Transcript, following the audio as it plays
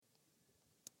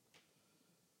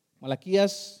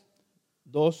Malaquías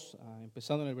 2,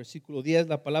 empezando en el versículo 10,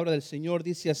 la palabra del Señor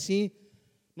dice así: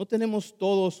 ¿no tenemos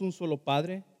todos un solo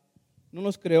Padre? ¿No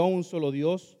nos creó un solo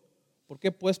Dios? ¿Por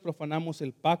qué pues profanamos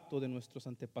el pacto de nuestros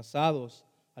antepasados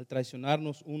al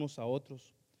traicionarnos unos a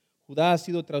otros? Judá ha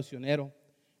sido traicionero.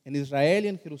 En Israel y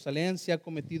en Jerusalén se ha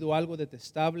cometido algo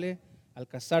detestable al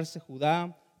casarse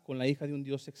Judá con la hija de un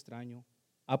Dios extraño.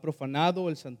 Ha profanado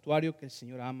el santuario que el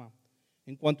Señor ama.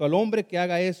 En cuanto al hombre que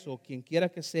haga eso, quien quiera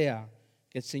que sea,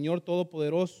 que el Señor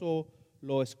Todopoderoso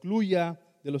lo excluya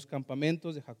de los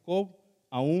campamentos de Jacob,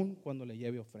 aun cuando le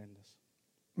lleve ofrendas.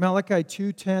 Malachi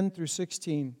 2:10 through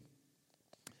 16.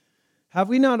 Have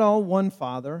we not all one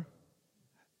Father?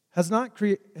 Has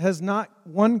not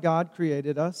one God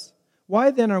created us? Why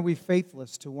then are we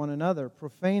faithless to one another,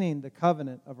 profaning the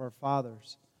covenant of our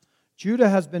fathers? Judah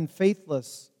has been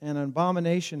faithless, and an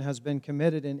abomination has been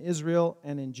committed in Israel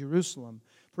and in Jerusalem.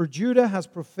 For Judah has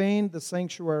profaned the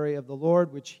sanctuary of the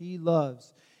Lord which he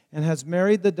loves, and has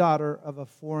married the daughter of a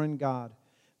foreign god.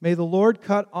 May the Lord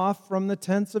cut off from the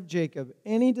tents of Jacob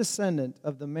any descendant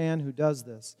of the man who does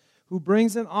this, who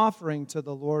brings an offering to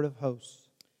the Lord of hosts.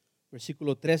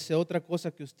 Versículo 13, otra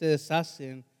cosa que ustedes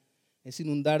hacen es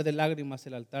inundar de lágrimas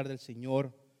el altar del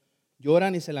Señor.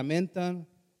 Lloran y se lamentan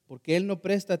porque Él no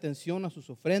presta atención a sus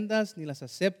ofrendas ni las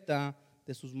acepta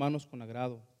de sus manos con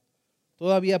agrado.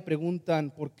 Todavía preguntan,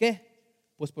 ¿por qué?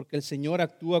 Pues porque el Señor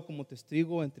actúa como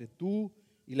testigo entre tú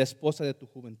y la esposa de tu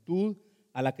juventud,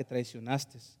 a la que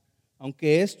traicionaste,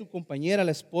 aunque es tu compañera,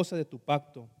 la esposa de tu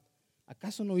pacto.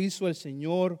 ¿Acaso no hizo el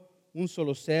Señor un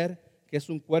solo ser, que es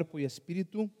un cuerpo y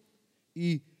espíritu?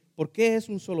 ¿Y por qué es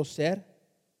un solo ser?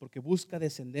 Porque busca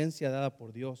descendencia dada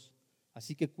por Dios.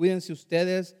 Así que cuídense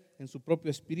ustedes en su propio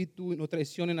espíritu y no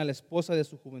traicionen a la esposa de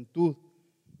su juventud.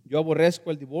 Yo aborrezco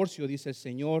el divorcio, dice el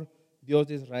Señor, Dios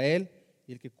de Israel,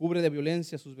 y el que cubre de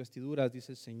violencia sus vestiduras,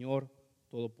 dice el Señor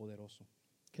Todopoderoso.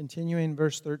 Continuing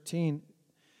verse 13.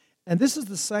 And this is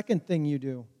the second thing you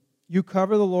do. You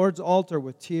cover the Lord's altar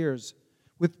with tears,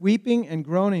 with weeping and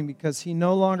groaning, because he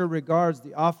no longer regards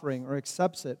the offering or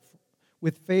accepts it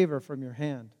with favor from your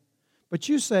hand. But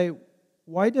you say,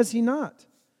 why does he not?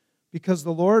 Because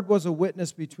the Lord was a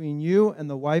witness between you and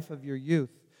the wife of your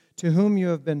youth, to whom you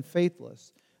have been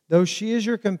faithless, though she is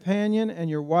your companion and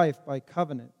your wife by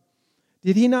covenant.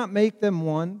 Did he not make them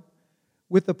one,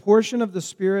 with the portion of the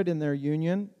Spirit in their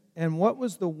union? And what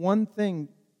was the one thing,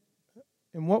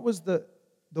 and what was the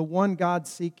one God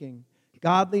seeking?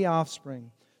 Godly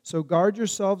offspring. So guard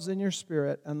yourselves in your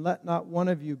spirit, and let not one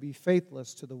of you be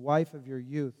faithless to the wife of your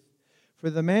youth. For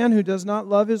the man who does not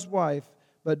love his wife,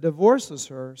 but divorces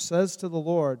her, says to the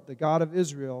Lord, the God of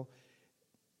Israel,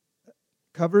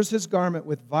 covers his garment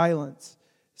with violence,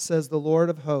 says the Lord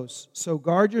of hosts. So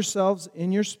guard yourselves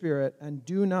in your spirit, and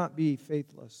do not be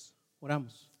faithless.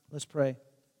 Oramos. Let's pray.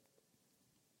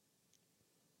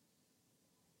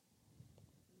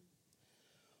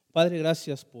 Padre,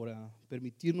 gracias por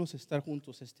permitirnos estar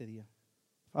juntos este día.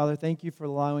 Father, thank you for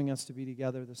allowing us to be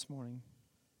together this morning.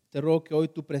 Te ruego que hoy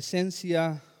tu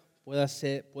presencia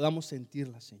podamos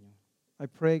sentirla, Señor. I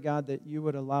pray, God, that you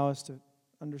would allow us to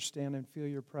understand and feel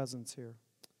your presence here.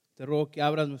 Te ruego que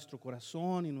abras nuestro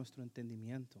corazón y nuestro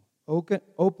entendimiento.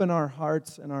 Open our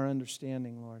hearts and our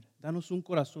understanding, Lord. Danos un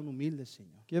corazón humilde,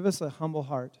 Señor. Give us a humble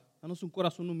heart. Danos un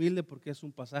corazón humilde porque es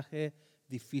un pasaje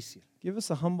difícil. Give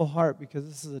us a humble heart because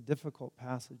this is a difficult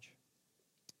passage.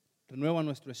 Renueva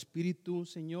nuestro espíritu,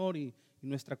 Señor, y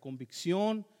nuestra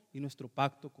convicción y nuestro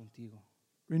pacto contigo.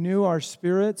 Renew our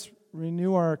spirits,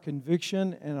 renew our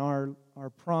conviction and our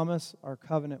promise, our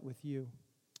covenant with you.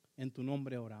 En tu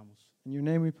nombre oramos. In your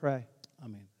name we pray.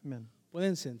 Amén. Amen.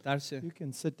 Pueden sentarse. You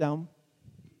can sit down.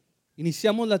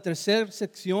 Iniciamos la tercera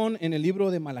sección en el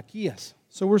libro de Malaquías.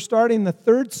 So we're starting the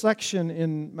third section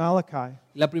in Malachi.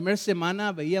 La primera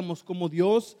semana veíamos cómo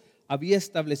Dios había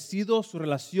establecido su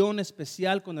relación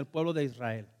especial con el pueblo de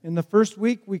Israel. In the first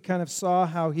week, we kind of saw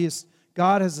how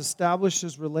God has established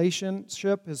his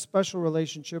relationship, his special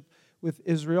relationship with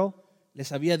Israel.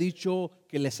 Les había dicho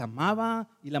que les amaba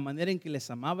y la manera en que les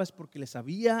amaba es porque les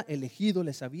había elegido,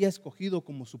 les había escogido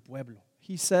como su pueblo.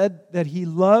 He said that he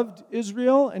loved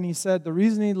Israel, and he said the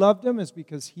reason he loved them is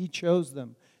because he chose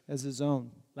them as his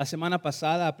own. La semana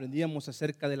pasada aprendíamos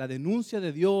acerca de la denuncia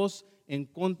de Dios en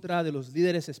contra de los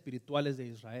líderes espirituales de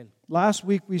Israel. Last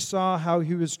week we saw how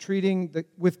he was treating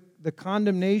with the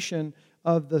condemnation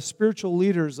of the spiritual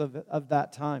leaders of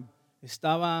that time.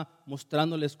 Estaba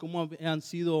mostrándoles cómo habían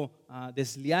sido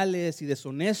desleales y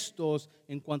deshonestos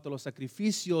en cuanto a los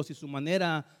sacrificios y su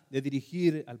manera de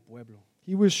dirigir al pueblo.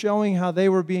 He was showing how they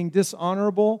were being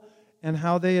dishonorable and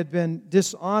how they had been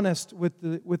dishonest with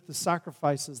the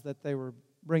sacrifices that they were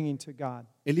bringing to God.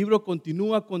 El libro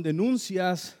continúa con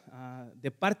denuncias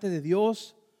de parte de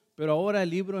Dios, pero ahora el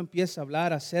libro empieza a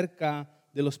hablar acerca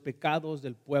de los pecados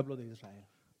del pueblo de Israel.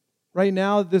 Right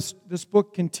now, this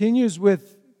book continues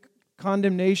with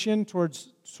condemnation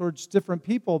towards different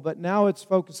people, but now it's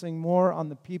focusing more on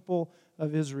the people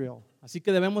of Israel. Así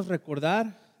que debemos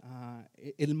recordar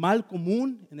el mal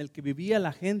común en el que vivía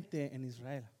la gente en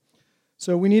Israel.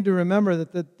 So we need to remember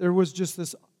that there was just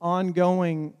this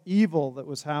ongoing evil that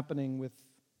was happening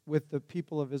with the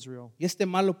people of Israel. Y este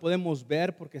mal lo podemos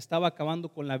ver porque estaba acabando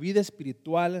con la vida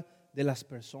espiritual de las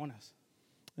personas.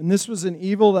 And this was an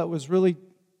evil that was really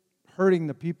hurting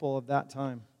the people of that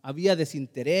time. Había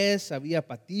desinterés, había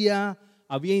apatía,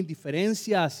 había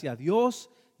indiferencia hacia Dios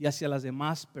y hacia las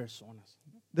demás personas.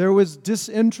 There was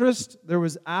disinterest, there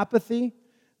was apathy,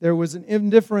 there was an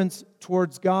indifference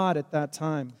towards God at that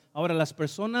time. Ahora, las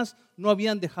personas no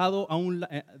habían dejado a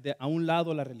un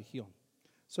lado la religión.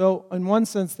 So, in one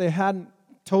sense, they hadn't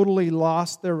totally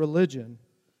lost their religion,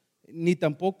 Ni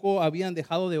tampoco habían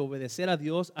dejado de obedecer a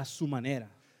Dios a su manera.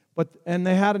 and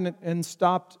they hadn't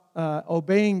stopped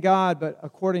obeying God, but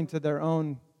according to their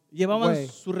own Llevaban way.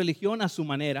 su religión a su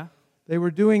manera. They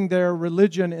were doing their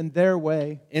religion in their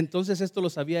way. Entonces esto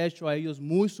los había hecho a ellos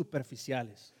muy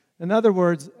superficiales. In other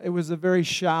words, it was a very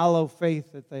shallow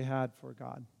faith that they had for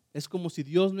God. Es como si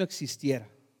Dios no existiera.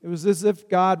 It was as if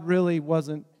God really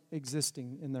wasn't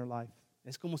existing in their life.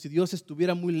 Es como si Dios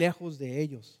estuviera muy lejos de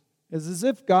ellos. It's as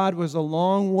if God was a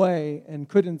long way and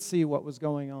couldn't see what was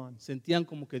going on. Sentían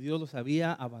como que Dios los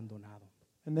había abandonado.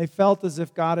 And they felt as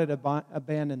if God had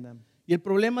abandoned them. Y el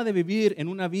problema de vivir en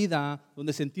una vida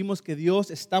donde sentimos que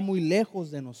Dios está muy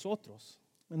lejos de nosotros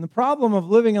And the problem of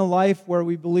living a life where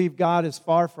we believe God is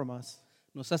far from us,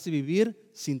 nos hace vivir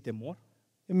sin temor,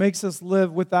 it makes us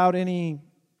live without any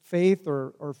faith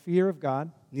or fear of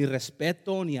God, ni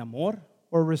respeto, ni amor,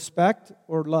 or respect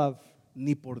or love,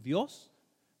 ni por Dios,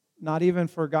 not even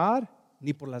for God,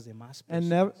 ni por las demás and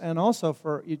personas. also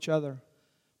for each other.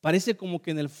 Parece como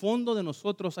que en el fondo de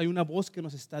nosotros hay una voz que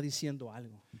nos está diciendo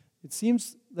algo. It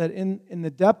seems that in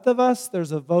the depth of us,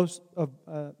 there's a voice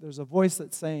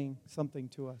that's saying something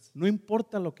to us. No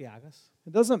importa lo que hagas,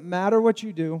 It doesn't matter what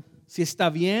you do, si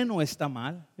está bien o está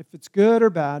mal, if it's good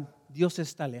or bad, Dios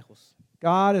está lejos.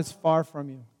 God is far from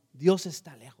you. Dios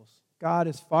está lejos. God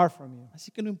is far from you.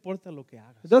 Así que no importa lo que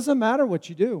hagas. It doesn't matter what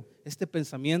you do. Este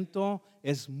pensamiento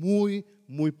es muy,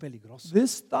 muy peligroso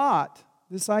This thought,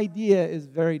 this idea is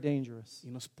very dangerous, y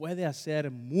nos puede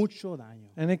hacer mucho daño.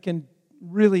 and it can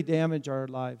really damage our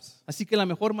lives. Así que la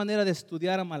mejor manera de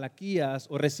estudiar a Malaquías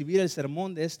o recibir el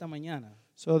sermón de esta mañana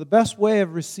So the best way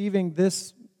of receiving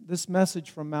this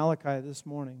message from Malachi this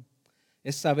morning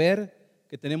es saber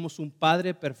que tenemos un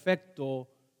Padre perfecto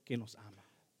que nos ama.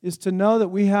 is to know that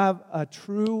we have a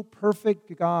true,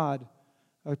 perfect God,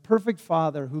 a perfect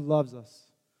Father who loves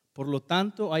us. Por lo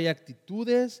tanto, hay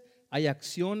actitudes, hay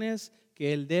acciones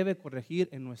que Él debe corregir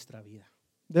en nuestra vida.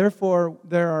 Therefore,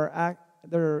 there are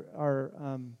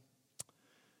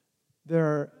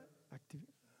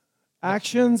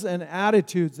actions and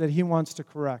attitudes that He wants to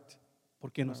correct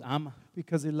Porque nos ama,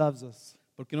 because He loves us.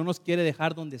 porque no nos quiere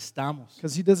dejar donde estamos.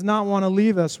 Because He does not want to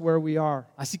leave us where we are.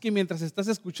 Así que mientras estás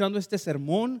escuchando este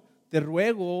sermón, te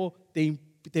ruego,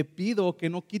 te pido que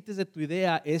no quites de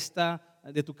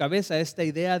de tu cabeza esta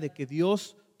idea de que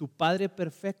Dios, tu Padre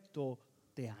perfecto,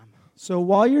 te ama. So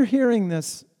while you're hearing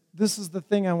this, this is the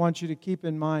thing I want you to keep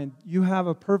in mind. You have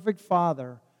a perfect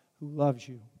Father who loves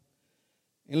you.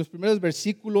 En los primeros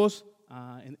versículos,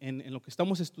 en lo que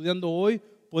estamos estudiando hoy,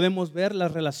 podemos ver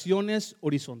las relaciones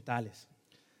horizontales.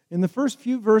 In the first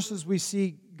few verses, we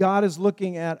see God is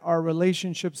looking at our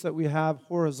relationships that we have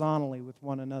horizontally with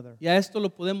one another. Y a esto lo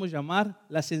podemos llamar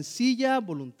la sencilla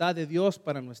voluntad de Dios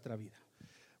para nuestra vida.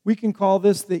 We can call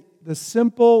this the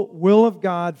simple will of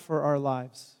God for our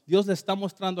lives. Dios le está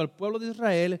mostrando al pueblo de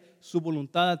Israel su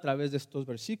voluntad a través de estos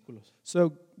versículos.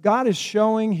 So God is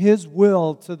showing His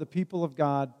will to the people of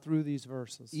God through these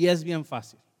verses. Y es bien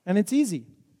fácil. And it's easy.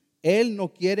 Él no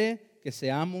quiere que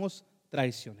seamos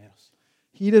traicioneros.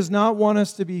 He does not want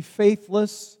us to be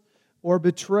faithless or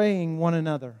betraying one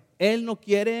another. Él no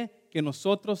quiere que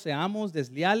nosotros seamos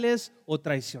desleales o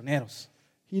traicioneros.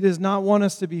 He does not want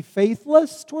us to be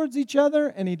faithless towards each other,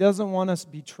 and He doesn't want us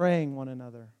betraying one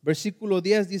another. Versículo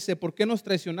 10 dice, ¿por qué nos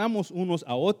traicionamos unos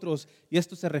a otros? Y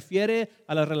esto se refiere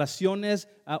a las relaciones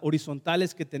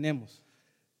horizontales que tenemos.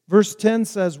 Verse 10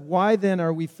 says, why then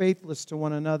are we faithless to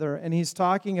one another? And he's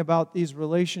talking about these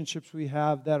relationships we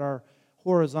have that are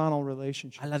horizontal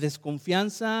relationships. A la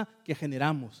desconfianza que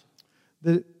generamos.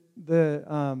 The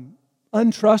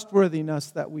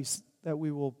untrustworthiness that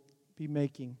we will be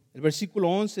making. El versículo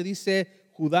 11 dice,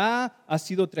 Judá ha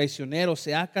sido traicionero,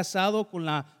 se ha casado con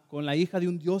la hija de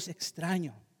un Dios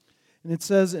extraño. And it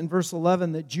says in verse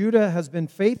 11 that Judah has been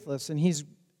faithless, and he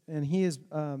is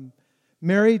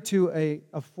married to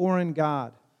a foreign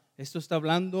god. Esto está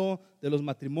hablando de los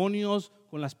matrimonios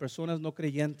con las personas no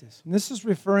creyentes. And this is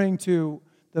referring to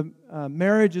the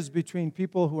marriages between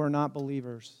people who are not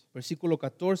believers. Versículo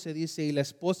 14 dice, y la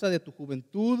esposa de tu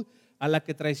juventud a la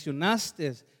que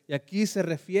traicionaste, y aquí se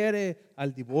refiere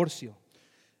al divorcio.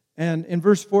 And in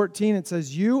verse 14 it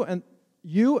says, you and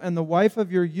the wife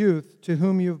of your youth to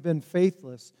whom you've been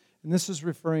faithless. And this is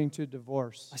referring to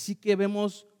divorce. Así que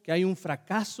vemos que hay un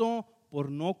fracaso por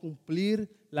no cumplir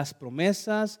las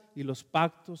promesas y los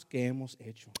pactos que hemos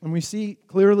hecho. And we see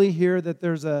clearly here that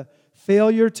there's a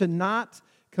failure to not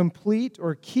complete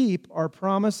or keep our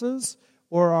promises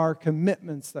or our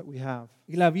commitments that we have.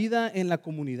 Y la vida en la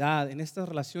comunidad, en estas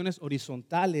relaciones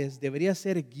horizontales, debería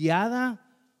ser guiada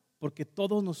porque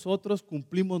todos nosotros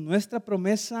cumplimos nuestra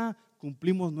promesa,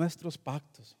 cumplimos nuestros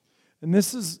pactos. And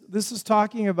this is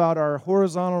talking about our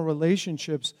horizontal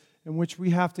relationships in which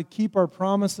we have to keep our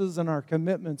promises and our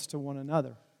commitments to one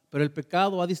another. Pero el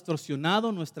pecado ha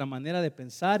distorsionado nuestra manera de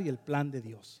pensar y el plan de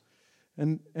Dios.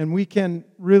 And we can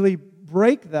really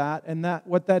break that, and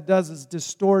what that does is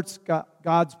distorts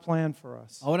God's plan for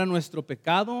us. Ahora nuestro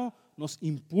pecado nos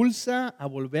impulsa a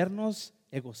volvernos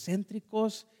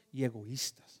egocéntricos y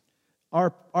egoístas.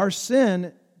 Our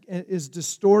sin is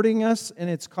distorting us, and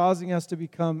it's causing us to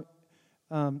become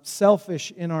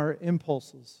selfish in our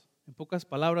impulses. En pocas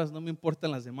palabras, no me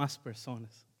importan las demás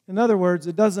personas. In other words,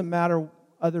 it doesn't matter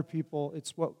other people,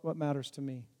 it's what matters to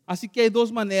me. Así que hay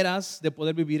dos maneras de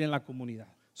poder vivir en la comunidad.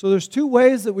 So there's two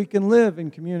ways that we can live in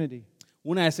community.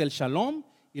 Una es el shalom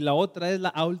y la otra es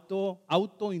la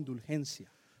autoindulgencia.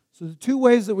 So the two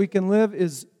ways that we can live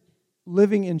is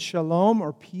living in shalom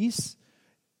or peace,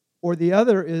 or the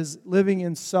other is living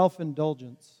in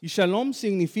self-indulgence. Y shalom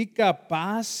significa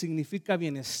paz, significa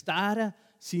bienestar,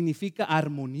 significa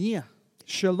armonía.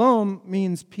 Shalom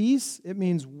means peace, it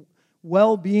means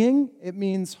well-being, it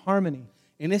means harmony.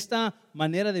 En esta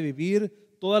manera de vivir,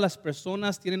 todas las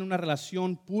personas tienen una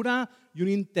relación pura y un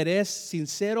interés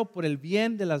sincero por el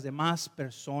bien de las demás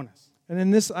personas. And in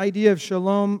this idea of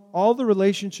shalom, all the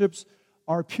relationships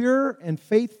are pure and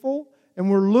faithful,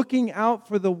 and we're looking out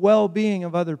for the well-being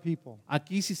of other people.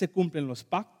 Aquí sí se cumplen los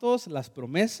pactos, las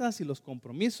promesas y los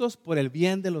compromisos por el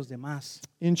bien de los demás.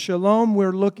 In shalom,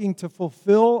 we're looking to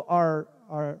fulfill our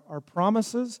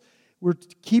promises. We're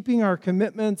keeping our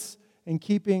commitments and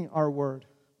keeping our word.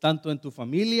 Tanto en tu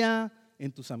familia,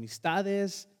 en tus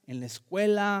amistades, en la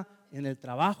escuela, en el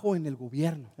trabajo, en el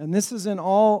gobierno. And this is in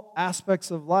all aspects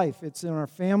of life. It's in our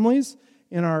families,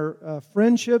 in our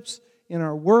friendships, in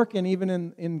our work, and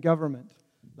even in government.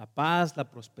 La paz, la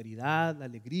prosperidad, la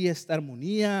alegría, esta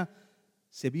armonía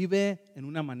se vive en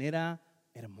una manera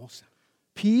hermosa.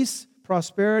 Peace,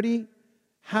 prosperity,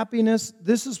 happiness,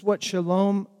 this is what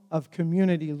shalom of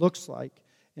community looks like.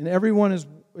 And everyone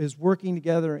is working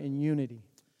together in unity.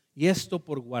 Y esto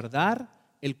por guardar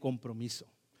el compromiso.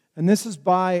 And this is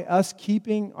by us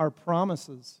keeping our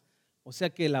promises. O sea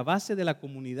que la base de la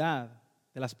comunidad,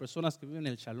 de las personas que viven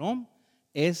el shalom,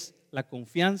 es la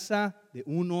confianza de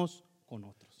unos con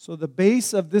otros. So the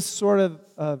base of this sort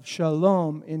of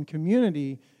shalom in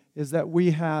community is that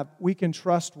we can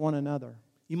trust one another.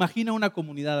 Imagina una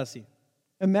comunidad así,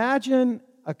 Imagine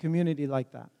a community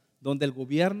like that. donde el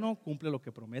gobierno cumple lo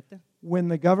que promete, When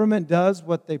the government does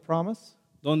what they promise,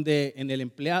 donde en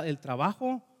el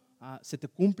trabajo se te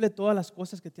cumple todas las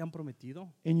cosas que te han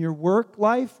prometido, in your work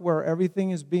life where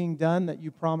everything is being done that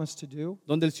you promised to do,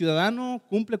 donde el ciudadano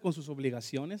cumple con sus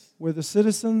obligaciones, where the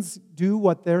citizens do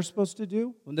what they're supposed to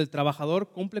do, donde el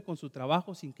trabajador cumple con su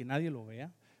trabajo sin que nadie lo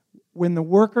vea, when the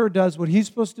worker does what he's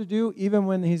supposed to do even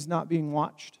when he's not being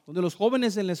watched, donde los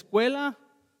jóvenes en la escuela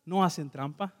no hacen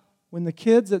trampa when the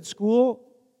kids at school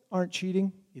aren't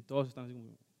cheating, y todos están así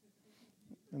como,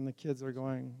 and the kids are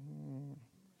going,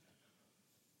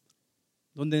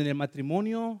 donde en el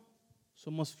matrimonio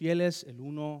somos fieles el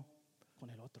uno con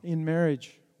el otro, in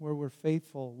marriage where we're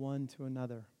faithful one to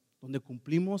another, donde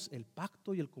cumplimos el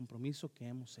pacto y el compromiso que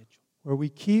hemos hecho. where we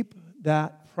keep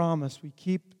that promise, we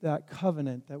keep that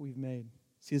covenant that we've made.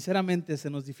 Sinceramente se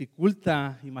nos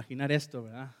dificulta imaginar esto,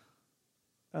 ¿verdad?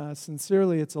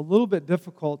 Sincerely, it's a little bit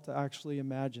difficult to actually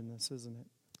imagine this, isn't it?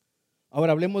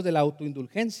 Ahora hablemos de la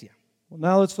autoindulgencia. Well,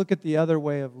 now let's look at the other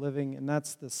way of living, and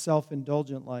that's the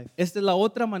self-indulgent life. Esta es la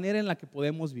otra manera en la que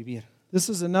podemos vivir. This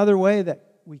is another way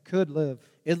that we could live.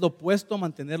 Es lo opuesto a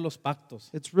mantener los pactos.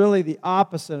 It's really the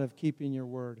opposite of keeping your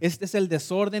word. Este es el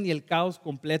desorden y el caos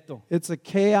completo, It's a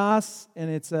chaos and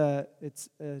it's a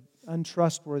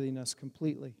untrustworthiness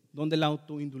completely. donde la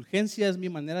autoindulgencia es mi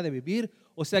manera de vivir.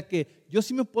 O sea que yo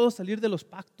sí me puedo salir de los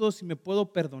pactos y me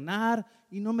puedo perdonar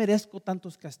y no merezco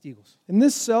tantos castigos. In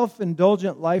this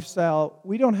self-indulgent lifestyle,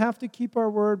 we don't have to keep our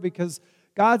word because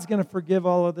God's going to forgive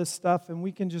all of this stuff and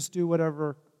we can just do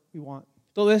whatever we want.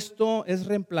 Todo esto es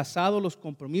reemplazado, los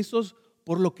compromisos,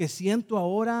 por lo que siento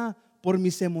ahora, por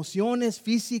mis emociones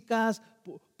físicas,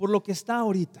 por lo que está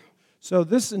ahorita. So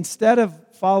this, instead of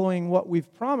following what we've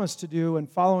promised to do and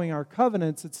following our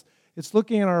covenants, it's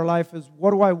looking at our life as,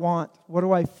 what do I want? What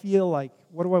do I feel like?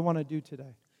 What do I want to do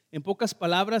today? En pocas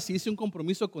palabras, si hice un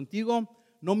compromiso contigo,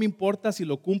 no me importa si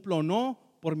lo cumplo o no,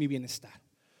 por mi bienestar.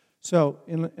 So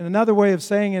in another way of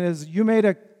saying it is, you made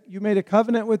a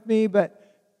covenant with me, but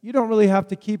you don't really have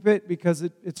to keep it because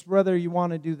it's whether you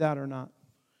want to do that or not.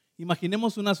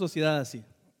 Imaginemos una sociedad así.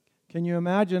 Can you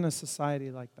imagine a society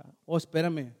like that? Oh,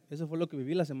 espérame, eso fue lo que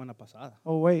viví la semana pasada.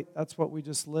 Oh, wait, that's what we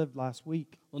just lived last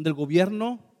week. Donde el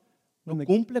gobierno no When the-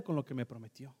 cumple con lo que me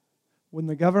prometió. When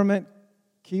the government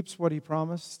keeps what it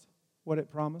promised,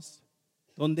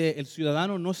 Donde el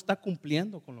ciudadano no está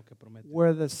cumpliendo con lo que promete.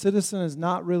 where the citizen is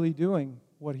not really doing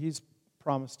what he's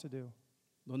promised to do.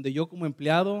 Donde yo como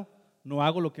empleado no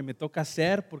hago lo que me toca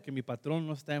hacer porque mi patrón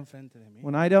no está enfrente de mí.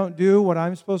 When I don't do what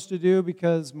I'm supposed to do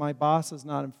because my boss is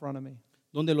not in front of me.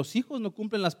 Donde los hijos no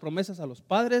cumplen las promesas a los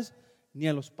padres, ni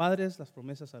a los padres las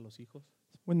promesas a los hijos.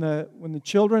 When the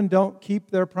children don't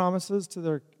keep their promises to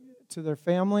their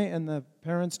family and the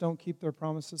parents don't keep their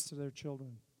promises to their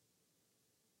children.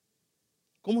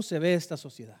 ¿Cómo se ve esta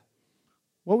sociedad?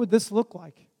 What would this look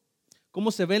like?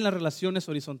 ¿Cómo se ven las relaciones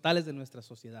horizontales de nuestra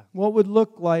sociedad? What would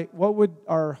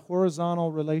our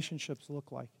horizontal relationships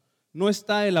look like? ¿No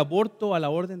está el aborto a la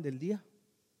orden del día?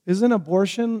 Isn't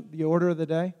abortion the order of the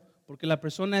day? Porque la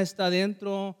persona está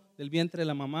dentro del vientre de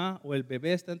la mamá o el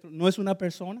bebé está dentro. ¿No es una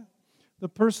persona? The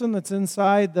person that's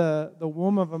inside the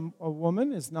womb of a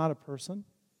woman is not a person.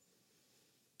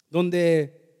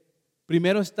 Donde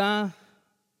primero está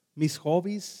mis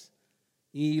hobbies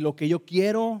y lo que yo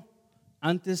quiero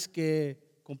antes de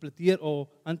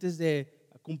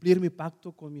cumplir mi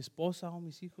pacto con mi esposa o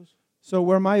mis hijos. So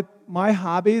where my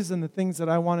hobbies and the things that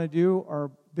I want to do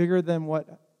are bigger than what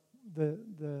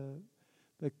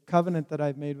the covenant that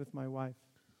I've made with my wife.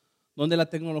 Donde la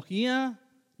tecnología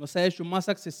nos ha hecho más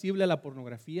accesible a la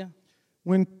pornografía.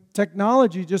 When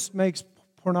technology just makes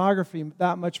pornography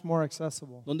that much more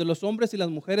accessible. Donde los hombres y las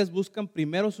mujeres buscan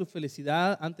primero su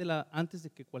felicidad antes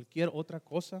de que cualquier otra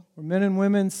cosa. Where men and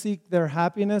women seek their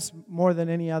happiness more than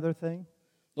any other thing.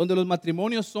 Donde los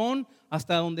matrimonios son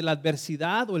hasta donde la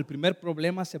adversidad o el primer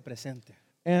problema se presente.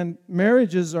 And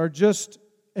marriages are just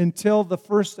until the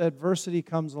first adversity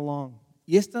comes along.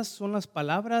 Y estas son las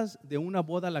palabras de una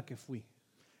boda a la que fui.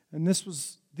 And this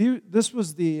was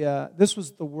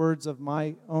the words of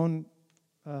my own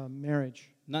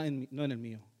marriage. No en el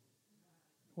mío.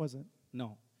 Wasn't?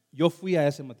 No. Yo fui a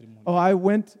ese matrimonio. Oh, I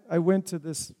went to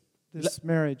this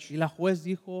marriage. Y la juez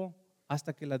dijo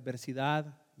hasta que la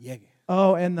adversidad llegue.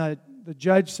 Oh, and the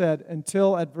judge said,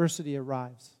 until adversity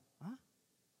arrives. ¿Ah?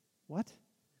 What?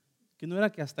 Que no era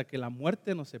que hasta que la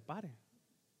muerte nos separe.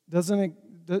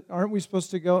 Aren't we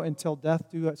supposed to go until death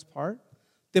do its part?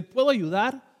 Te puedo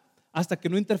ayudar hasta que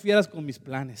no interfieras con mis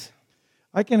planes.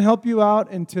 I can help you out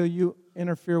until you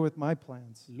interfere with my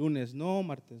plans. Lunes no,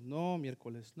 martes no,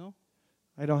 miércoles no.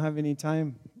 I don't have any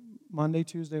time Monday,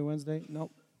 Tuesday, Wednesday.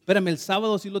 Nope. Espérame, el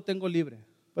sábado sí lo tengo libre.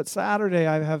 But Saturday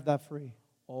I have that free.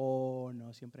 Oh,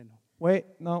 no, siempre no. Wait,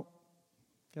 no.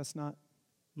 Guess not.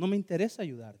 No me interesa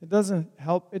ayudarte. It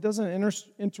doesn't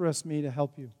interest me to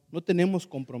help you. No tenemos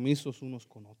compromisos unos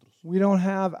con otros. We don't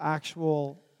have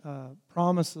actual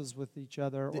promises with each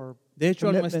other or De hecho,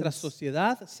 commitments. nuestra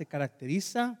sociedad se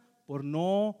caracteriza por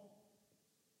no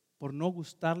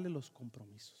gustarle los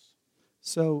compromisos.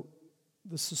 So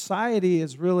the society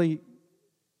is really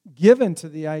given to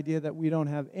the idea that we don't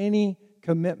have any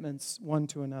commitments one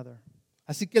to another.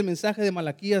 Así que el mensaje de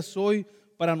Malaquías hoy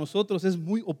para nosotros es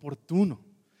muy oportuno.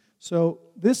 So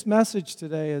this message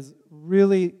today is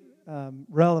really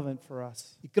relevant for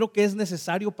us. Y creo que es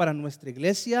necesario para nuestra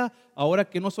iglesia ahora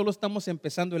que no solo estamos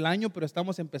empezando el año, pero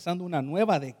estamos empezando una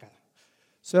nueva década.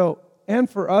 So, and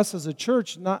for us as a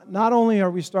church, not only are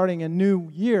we starting a new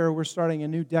year, we're starting a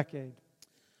new decade.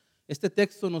 Este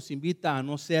texto nos invita a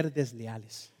no ser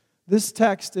desleales. This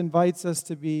text invites us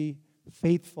to be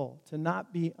faithful, to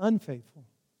not be unfaithful,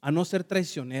 A no ser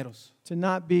traicioneros, to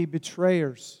not be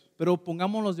betrayers. pero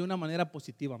pongámoslos de una manera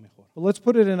positiva mejor. But let's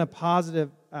put it in a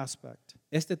positive aspect.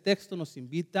 Este texto nos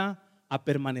invita a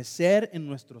permanecer en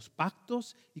nuestros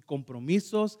pactos y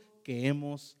compromisos que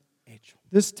hemos hecho.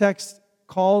 This text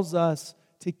calls us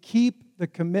to keep the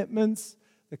commitments,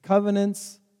 the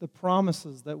covenants, the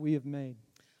promises that we have made.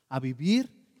 A vivir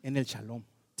en el shalom.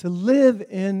 To live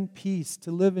in peace,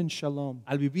 to live in shalom.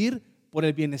 Al vivir por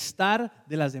el bienestar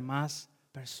de las demás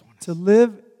personas. To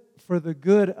live for the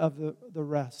good of the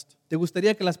rest. ¿Te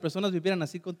gustaría que las personas vivieran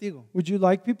así contigo? Would you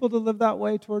like people to live that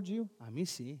way towards you? A mí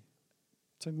sí.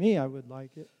 To me, I would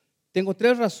like it. Tengo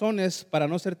 3 razones para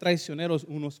no ser traicioneros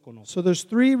unos con otros. So there's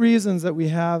 3 reasons that we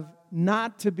have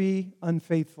not to be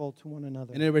unfaithful to one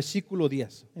another. En el versículo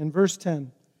 10. In verse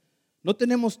 10, ¿No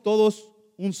tenemos todos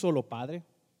un solo Padre?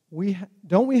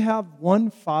 don't we have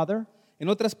one Father? En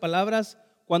otras palabras,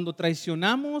 cuando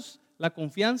traicionamos la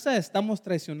confianza, estamos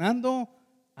traicionando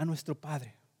a nuestro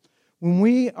Padre. When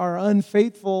we are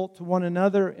unfaithful to one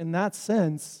another in that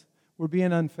sense, we're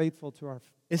being unfaithful to our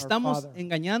Estamos Father.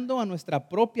 engañando a nuestra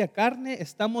propia carne,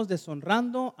 estamos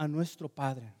deshonrando a nuestro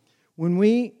Padre. When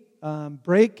we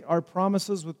break our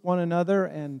promises with one another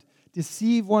and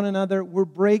deceive one another, we're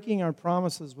breaking our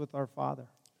promises with our Father.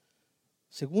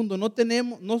 Segundo, no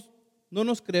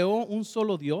nos creó un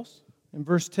solo Dios. In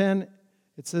verse 10,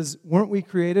 it says, weren't we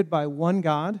created by one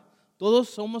God? Todos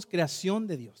somos creación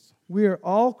de Dios. We are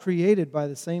all created by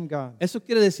the same God. Eso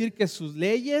quiere decir que sus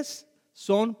leyes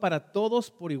son para todos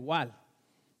por igual.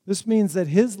 This means that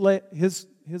His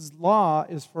law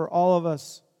is for all of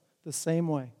us the same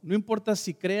way. No importa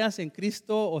si creas en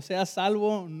Cristo o seas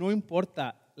salvo, no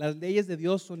importa. Las leyes de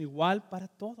Dios son igual para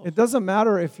todos. It doesn't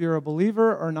matter if you're a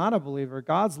believer or not a believer.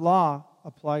 God's law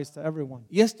applies to everyone.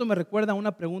 Y esto me recuerda a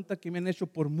una pregunta que me han hecho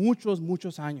por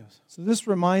muchos años. So this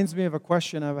reminds me of a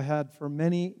question I've had for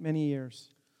many, many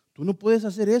years. Tú no puedes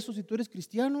hacer eso si tú eres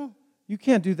cristiano. You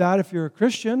can't do that if you're a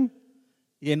Christian.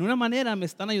 Y en una manera me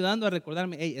están ayudando a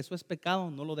recordarme, hey, eso es pecado,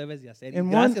 no lo debes de hacer. Y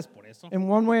In gracias por eso. In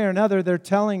one way or another, they're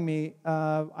telling me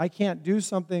I can't do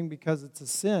something because it's a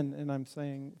sin, and I'm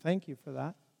saying thank you for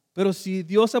that. Pero si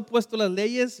Dios ha puesto las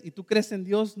leyes y tú crees en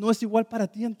Dios, ¿no es igual para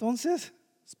ti entonces?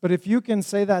 But if you can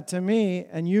say that to me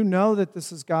and you know that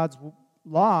this is God's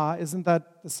law, isn't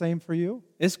that the same for you?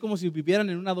 Es como si vivieran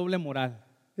en una doble moral.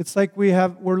 It's like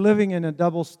we're living in a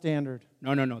double standard.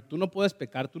 No, tú no puedes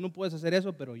pecar, tú no puedes hacer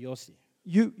eso, pero yo sí.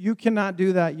 You cannot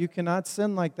do that. You cannot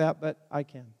sin like that, but I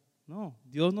can. No,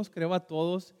 Dios nos creó a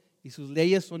todos y sus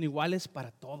leyes son iguales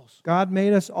para todos. God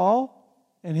made us all,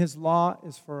 and His law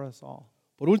is for us all.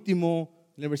 Por último,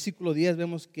 en el versículo 10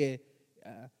 vemos que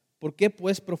 ¿por qué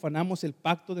pues profanamos el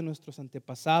pacto de nuestros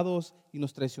antepasados y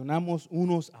nos traicionamos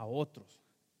unos a otros?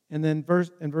 And then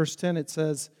in verse 10 it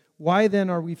says, Why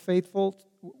then are we faithless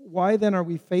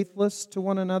to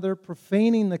one another,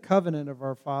 profaning the covenant of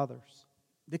our fathers?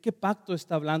 ¿De qué pacto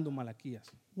está hablando Malaquías?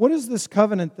 What is this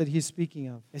covenant that he's speaking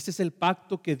of? Este es el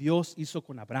pacto que Dios hizo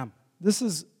con Abraham, This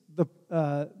is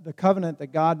the covenant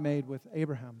that God made with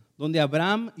Abraham. donde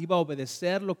Abraham iba a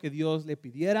obedecer lo que Dios le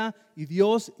pidiera y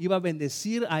Dios iba a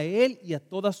bendecir a él y a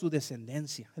toda su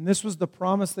descendencia. And this was the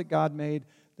promise that God made,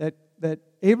 that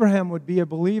Abraham would be a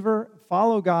believer,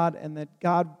 follow God, and that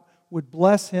God would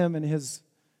bless him and his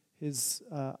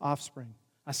offspring.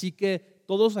 Así que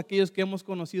todos aquellos que hemos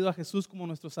conocido a Jesús como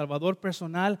nuestro Salvador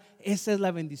personal, esa es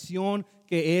la bendición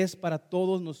que es para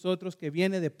todos nosotros, que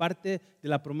viene de parte de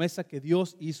la promesa que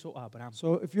Dios hizo a Abraham.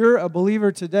 So if you're a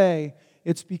believer today,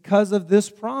 it's because of this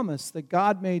promise that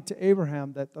God made to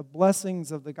Abraham that the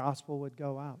blessings of the gospel would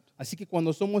go out. Así que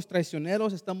cuando somos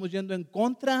traicioneros, estamos yendo en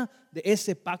contra de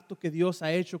ese pacto que Dios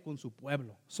ha hecho con su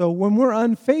pueblo. So when we're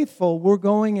unfaithful, we're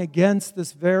going against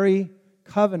this very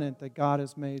covenant that God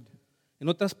has made. En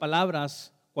otras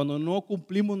palabras, cuando no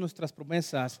cumplimos nuestras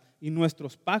promesas y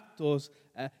nuestros pactos,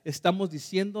 estamos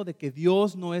diciendo de que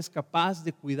Dios no es capaz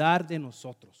de cuidar de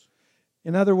nosotros.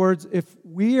 In other words, if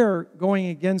we are going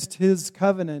against His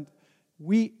covenant,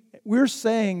 we're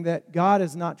saying that God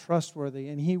is not trustworthy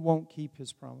and He won't keep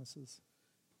His promises.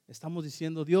 Estamos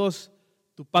diciendo, Dios,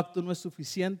 tu pacto no es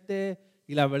suficiente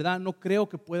y la verdad no creo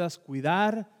que puedas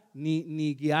cuidar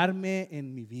ni guiarme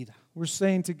en mi vida. We're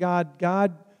saying to God,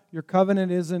 God, your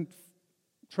covenant isn't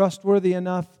trustworthy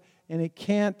enough and it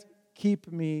can't keep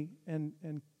me and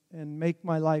make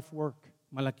my life work.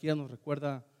 Malaquías nos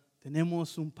recuerda,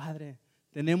 tenemos un Padre,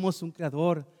 tenemos un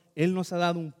Creador, Él nos ha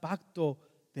dado un pacto,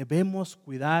 debemos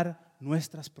cuidar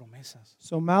nuestras promesas.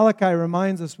 So Malachi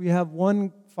reminds us we have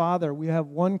one Father, we have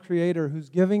one Creator who's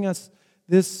giving us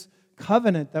this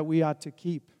covenant that we ought to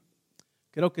keep.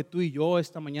 Creo que tú y yo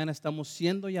esta mañana estamos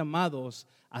siendo llamados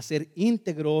a ser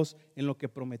íntegros en lo que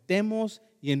prometemos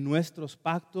y en nuestros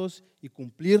pactos y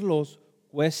cumplirlos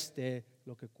cueste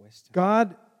lo que cueste.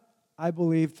 God, I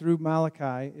believe, through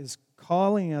Malachi, is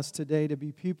calling us today to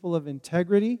be people of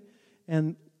integrity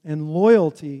and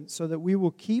loyalty so that we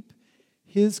will keep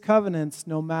His covenants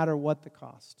no matter what the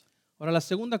cost. Ahora, la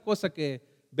segunda cosa que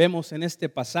vemos en este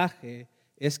pasaje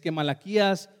es que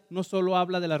Malaquías no solo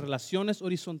habla de las relaciones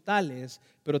horizontales,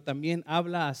 pero también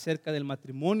habla acerca del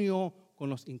matrimonio con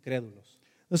los incrédulos.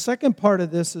 The second part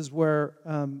of this is where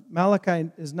Malachi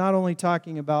is not only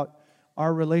talking about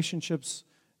our relationships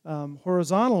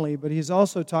horizontally, but he's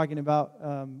also talking about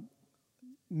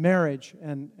marriage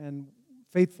and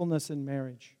faithfulness in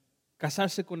marriage.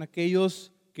 Casarse con aquellos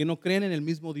que no creen en el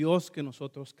mismo Dios que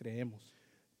nosotros creemos.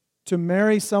 To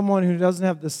marry someone who doesn't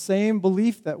have the same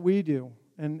belief that we do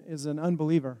and is an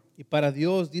unbeliever. Y para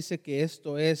Dios dice que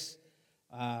esto es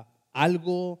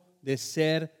algo de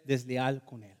ser desleal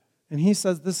con Él. And he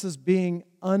says this is being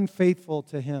unfaithful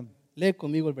to him. Lee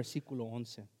conmigo el versículo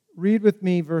 11. Read with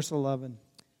me verse 11.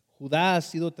 Judá ha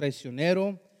sido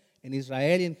traicionero, en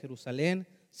Israel y en Jerusalén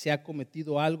se ha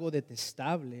cometido algo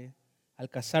detestable. Al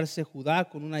casarse Judá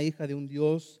con una hija de un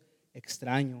Dios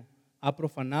extraño, ha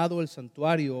profanado el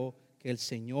santuario que el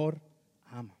Señor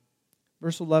ama.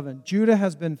 Verse 11. Judah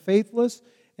has been faithless,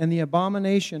 and the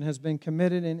abomination has been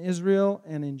committed in Israel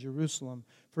and in Jerusalem.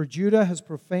 For Judah has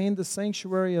profaned the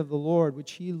sanctuary of the Lord,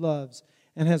 which he loves,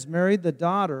 and has married the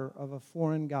daughter of a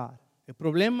foreign god. El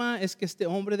problema es que este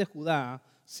hombre de Judá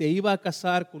se iba a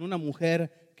casar con una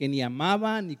mujer que ni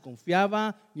amaba, ni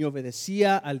confiaba, ni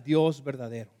obedecía al Dios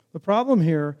verdadero. The problem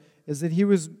here is that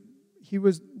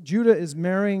Judah is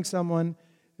marrying someone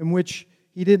in which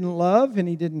he didn't love and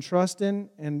he didn't trust in,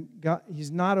 and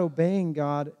he's not obeying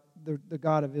God, the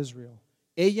God of Israel.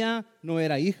 Ella no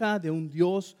era hija de un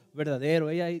Dios verdadero,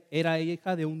 ella era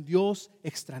hija de un Dios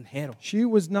extranjero. She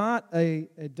was not a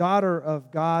daughter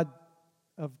of God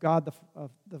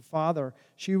the Father.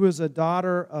 She was a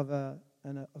daughter of a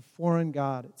foreign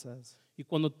God, it says. Y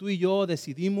cuando tú y yo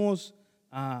decidimos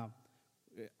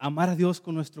amar a Dios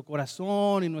con nuestro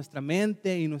corazón y nuestra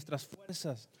mente y nuestras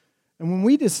fuerzas, And when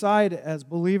we decide as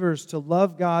believers to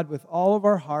love God with all of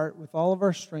our heart, with all of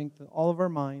our strength, with all of our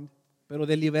mind, pero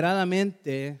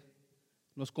deliberadamente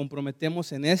nos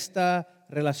comprometemos en esta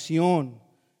relación,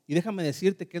 y déjame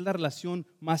decirte que es la relación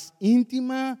más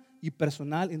íntima y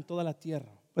personal en toda la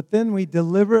tierra. but then we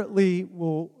deliberately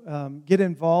will get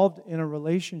involved in a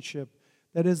relationship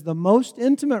that is the most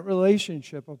intimate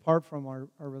relationship apart from our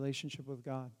relationship with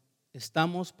God.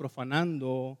 Estamos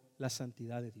profanando la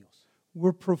santidad de Dios.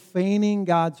 We're profaning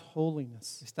God's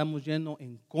holiness. Estamos yendo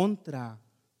en contra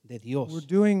de Dios. We're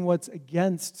doing what's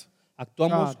against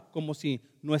Actuamos God. como si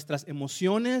nuestras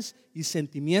emociones y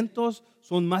sentimientos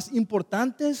son más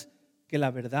importantes que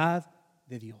la verdad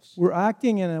de Dios. We're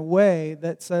acting in a way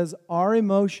that says our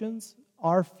emotions,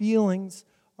 our feelings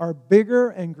are bigger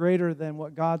and greater than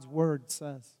what God's word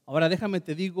says. Ahora déjame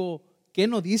te digo qué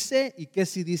no dice y qué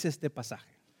sí dice este pasaje.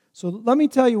 So let me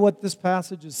tell you what this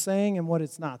passage is saying and what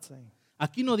it's not saying.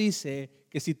 Aquí no dice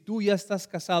que si tú ya estás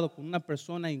casado con una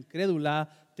persona incrédula,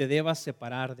 te debas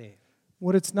separar de él.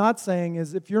 What it's not saying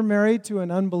is if you're married to an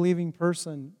unbelieving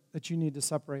person, that you need to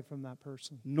separate from that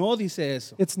person. No dice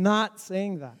eso. It's not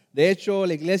saying that. De hecho,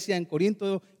 la iglesia en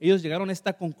Corinto, ellos llegaron a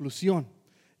esta conclusión.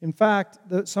 In fact,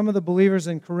 some of the believers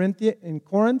in Corinth,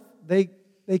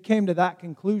 they came to that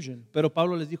conclusion. Pero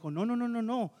Pablo les dijo,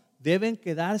 no, deben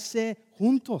quedarse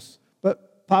juntos.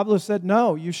 But Pablo said,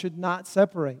 no, you should not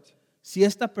separate. Si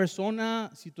esta persona,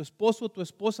 si tu esposo o tu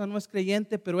esposa no es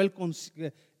creyente, pero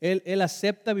él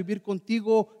acepta vivir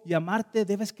contigo y amarte,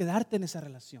 debes quedarte en esa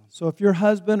relación. So if your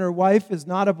husband or wife is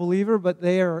not a believer, but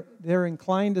they're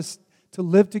inclined to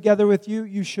live together with you,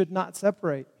 you should not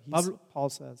separate,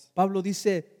 Paul says. Pablo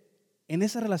dice, en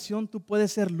esa relación tú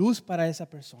puedes ser luz para esa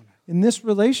persona. In this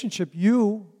relationship,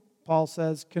 you, Paul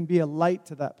says, can be a light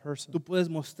to that person. Tú puedes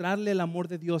mostrarle el amor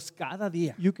de Dios cada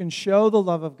día. You can show the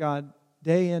love of God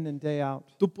day in and day out.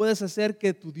 Tú puedes hacer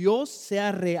que tu Dios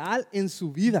sea real en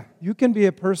su vida. You can be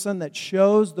a person that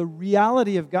shows the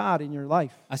reality of God in your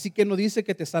life. Así que no dice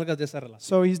que te salgas de esa relación.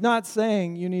 So he's not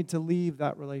saying you need to leave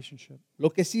that relationship.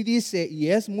 Lo que sí dice, y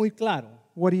es muy claro,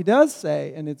 What he does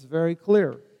say, and it's very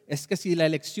clear, es que si la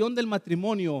elección del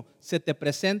matrimonio se te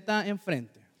presenta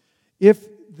enfrente, if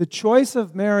the choice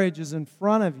of marriage is in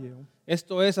front of you,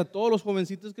 esto es a todos los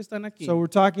jovencitos que están aquí, so we're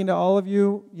talking to all of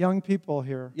you young people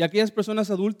here, y aquellas personas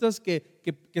adultas que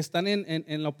están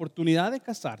en la oportunidad de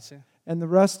casarse, and the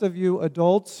rest of you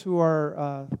adults who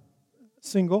are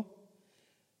single,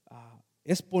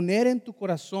 es poner en tu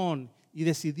corazón y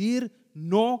decidir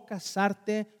no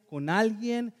casarte con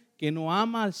alguien que no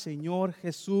ama al Señor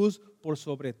Jesús por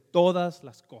sobre todas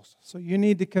las cosas. So you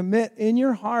need to commit in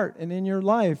your heart and in your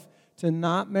life to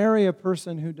not marry a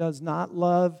person who does not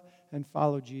love and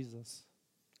follow Jesus.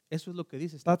 Eso es lo que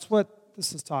dice. That's what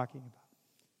this is talking about.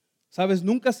 Sabes,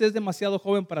 nunca se es demasiado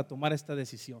joven para tomar esta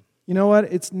decisión. You know what?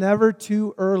 It's never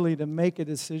too early to make a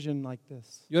decision like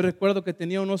this. Yo recuerdo que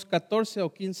tenía unos 14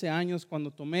 o 15 años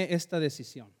cuando tomé esta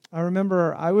decisión. I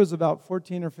remember I was about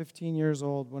 14 or 15 years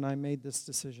old when I made this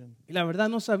decision. Y la verdad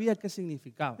no sabía qué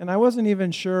significaba. And I wasn't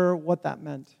even sure what that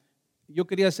meant. Yo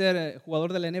quería ser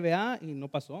jugador de la NBA y no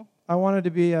pasó. I wanted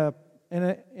to be an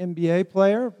NBA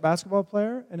player, basketball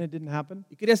player, and it didn't happen.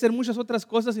 Y quería hacer muchas otras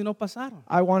cosas y no pasaron.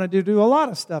 I wanted to do a lot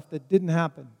of stuff that didn't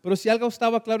happen. Pero si algo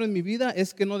estaba claro en mi vida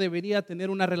es que no debería tener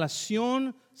una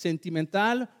relación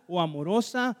sentimental o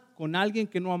amorosa con alguien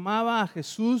que no amaba a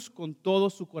Jesús con todo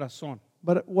su corazón.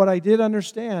 But what I did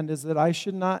understand is that I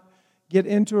should not get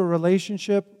into a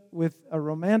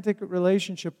romantic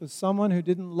relationship with someone who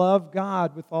didn't love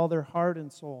God with all their heart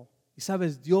and soul. Y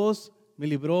sabes, Dios me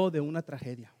libró de una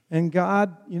tragedia. And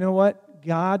God, you know what?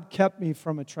 God kept me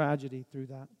from a tragedy through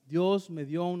that. Dios me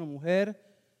dio una mujer,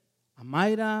 a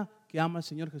Mayra, que ama al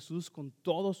Señor Jesús con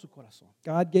todo su corazón.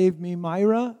 God gave me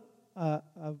Myra, a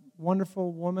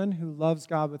wonderful woman who loves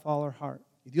God with all her heart.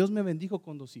 Y Dios me bendijo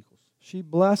con 2 hijos. He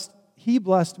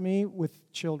blessed me with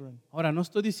children. Ahora, no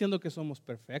estoy diciendo que somos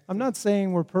perfectos. I'm not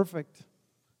saying we're perfect.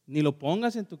 Ni lo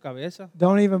pongas en tu cabeza.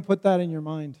 Don't even put that in your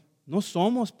mind. No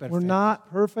somos We're perfectos. not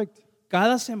perfect.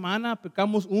 Cada semana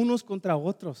pecamos unos contra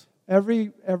otros.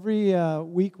 Every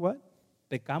week, what?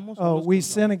 Pecamos Oh, unos we contra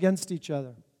sin otros. against each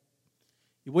other.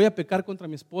 Y voy a pecar contra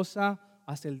mi esposa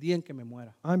hasta el día en que me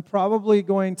muera. I'm probably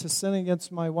going to sin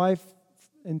against my wife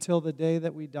until the day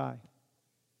that we die.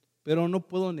 Pero no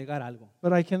puedo negar algo.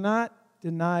 But I cannot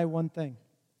deny one thing.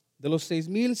 De los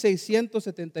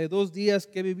 6,672 días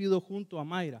que he vivido junto a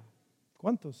Mayra,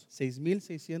 ¿Cuántos?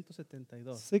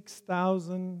 6,672.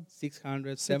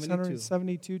 6,672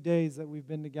 672. days that we've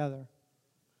been together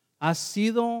Ha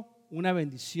sido una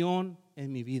bendición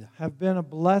en mi vida. have been a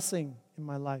blessing in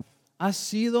my life. Ha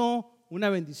sido una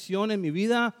bendición en mi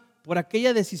vida por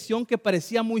aquella decisión que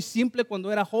parecía muy simple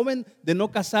cuando era joven de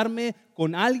no casarme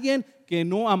con alguien que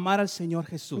no amara al Señor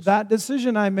Jesús. That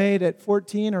decision I made at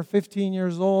 14 or 15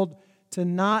 years old to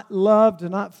not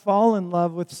fall in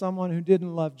love with someone who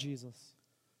didn't love Jesus.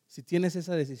 Si tienes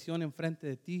esa decisión enfrente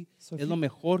de ti, So es lo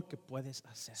mejor que puedes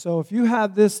hacer. So if you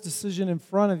have this decision in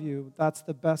front of you, that's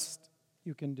the best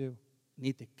you can do.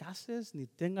 Ni te cases, ni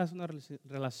tengas una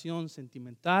relación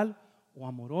sentimental o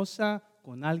amorosa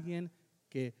con alguien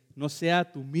que no sea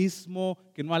tu mismo,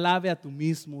 que no alabe a tu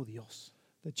mismo Dios.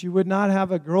 That you would not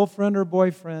have a girlfriend or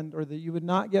boyfriend, or that you would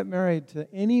not get married to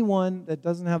anyone that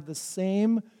doesn't have the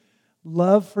same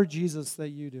love for Jesus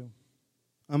that you do.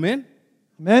 Amén.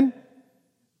 Amen?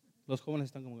 Los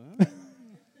jóvenes están como,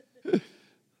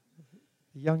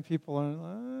 The young people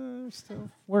are still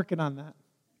working on that.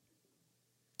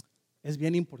 Es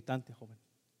bien importante, joven.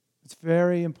 It's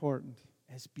very important.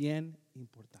 Es bien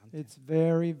importante. It's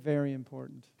very, very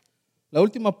important. La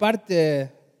última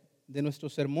parte de nuestro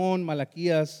sermón,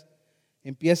 Malaquías,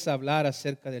 empieza a hablar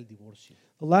acerca del divorcio.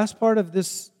 The last part of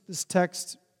this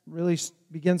text really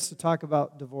begins to talk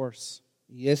about divorce.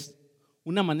 Y es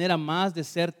una manera más de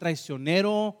ser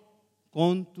traicionero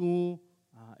con tu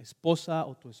esposa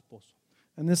o tu esposo.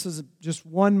 And this is just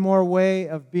one more way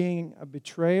of being a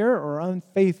betrayer or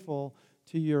unfaithful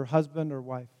to your husband or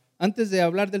wife. Antes de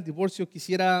hablar del divorcio,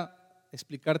 quisiera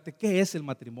explicarte qué es el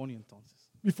matrimonio entonces.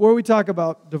 Before we talk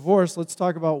about divorce, let's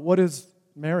talk about what is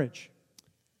marriage.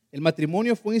 El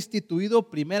matrimonio fue instituido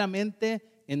primeramente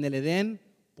en el Edén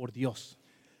por Dios.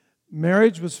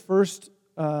 Marriage was first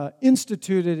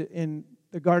instituted in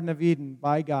the Garden of Eden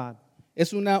by God.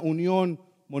 Es una unión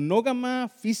monógama,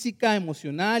 física,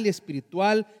 emocional y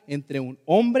espiritual entre un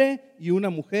hombre y una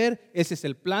mujer. Ese es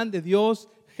el plan de Dios,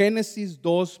 Génesis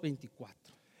 2:24.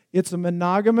 It's a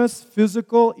monogamous,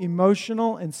 physical,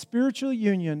 emotional, and spiritual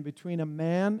union between a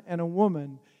man and a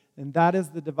woman, and that is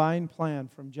the divine plan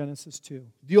from Genesis 2.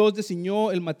 Dios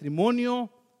diseñó el matrimonio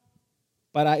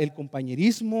para el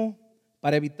compañerismo,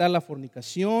 para evitar la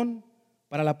fornicación,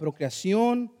 para la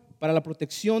procreación, para la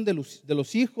protección de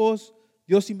los hijos.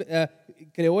 Dios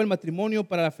creó el matrimonio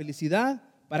para la felicidad,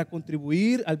 para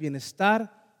contribuir al bienestar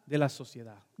de la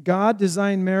sociedad. God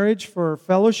designed marriage for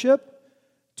fellowship,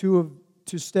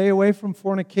 to stay away from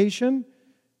fornication,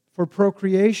 for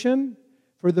procreation,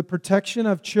 for the protection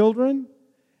of children,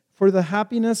 for the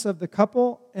happiness of the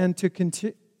couple, and to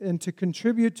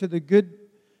contribute to the good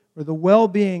or the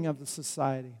well-being of the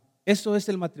society. Eso es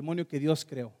el matrimonio que Dios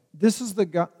creó. This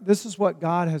is what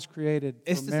God has created for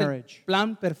Este es el marriage.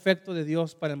 plan perfecto de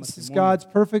Dios para el This is matrimonio. God's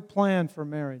perfect plan for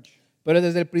marriage. Pero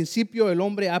desde el principio el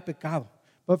hombre ha pecado.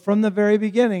 But from the very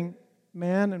beginning,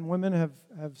 man and women have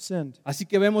sinned. Así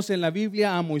que vemos en la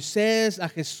Biblia a Moisés, a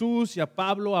Jesús y a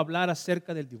Pablo hablar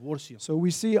acerca del divorcio. So we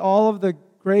see all of the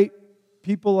great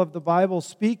people of the Bible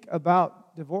speak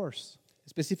about divorce.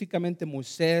 Específicamente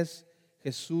Moisés,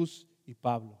 Jesús y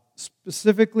Pablo.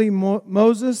 Specifically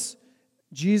Moses,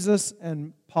 Jesus,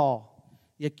 and Paul.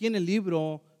 Y aquí en el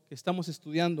libro que estamos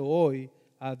estudiando hoy,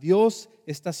 a Dios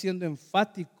está siendo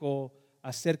enfático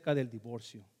acerca del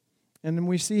divorcio. And then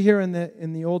we see here in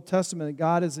the Old Testament that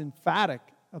God is emphatic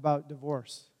about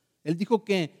divorce. Él dijo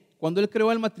que cuando Él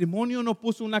creó el matrimonio no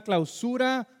puso una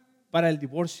clausura para el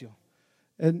divorcio.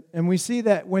 And we see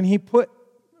that when He put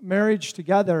marriage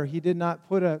together, He did not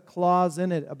put a clause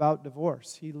in it about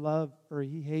divorce. He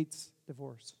hates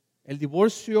divorce. El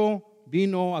divorcio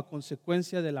vino a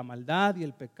consecuencia de la maldad y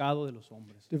el pecado de los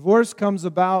hombres. Divorce comes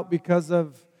about because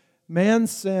of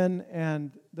man's sin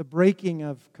and the breaking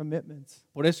of commitments.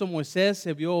 Por eso Moisés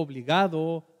se vio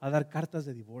obligado a dar cartas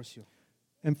de divorcio.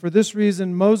 And for this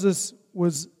reason, Moses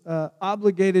was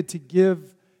obligated to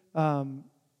give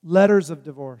letters of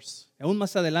divorce. Aún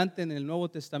más adelante en el Nuevo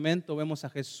Testamento vemos a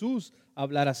Jesús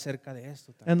hablar acerca de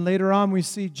esto también. And later on, we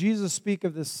see Jesus speak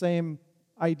of the same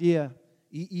idea.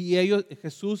 Y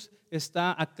Jesús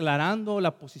está aclarando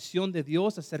la posición de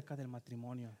Dios acerca del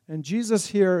matrimonio. And Jesus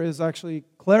here is actually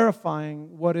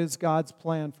clarifying what is God's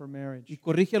plan for marriage. Y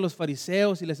corrige a los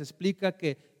fariseos y les explica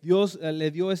que Dios le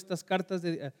dio estas cartas,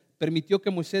 permitió que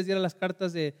Moisés diera las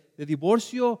cartas de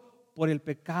divorcio por el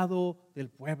pecado del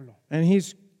pueblo. And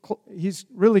he's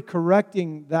really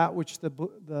correcting that which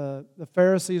the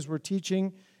Pharisees were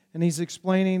teaching, and he's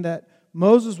explaining that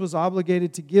Moses was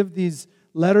obligated to give these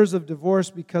letters of divorce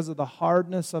because of the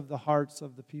hardness of the hearts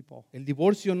of the people. El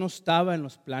divorcio no estaba en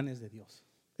los planes de Dios.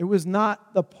 It was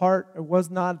not the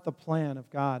plan of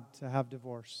God to have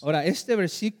divorce. Ahora, este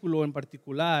versículo en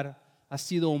particular ha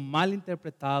sido mal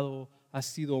interpretado, ha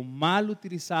sido mal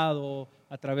utilizado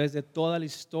a través de toda la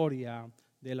historia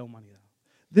de la humanidad.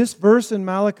 This verse in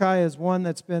Malachi is one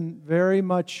that's been very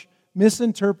much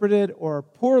misinterpreted or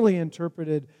poorly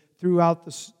interpreted throughout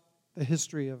the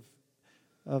history of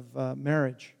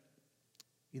marriage.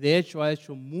 Y de hecho ha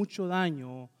hecho mucho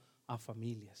daño a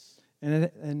familias.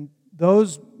 And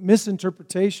those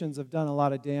misinterpretations have done a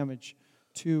lot of damage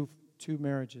to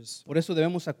marriages. Por eso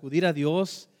debemos acudir a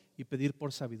Dios y pedir por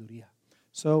sabiduría.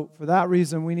 So for that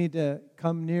reason, we need to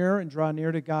come near and draw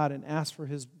near to God and ask for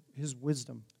His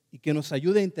wisdom. Y que nos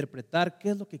ayude a interpretar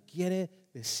qué es lo que quiere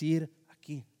decir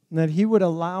aquí. And that He would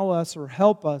allow us or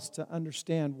help us to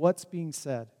understand what's being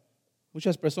said.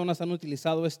 Muchas personas han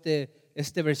utilizado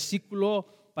este versículo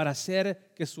para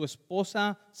hacer que su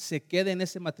esposa se quede en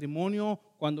ese matrimonio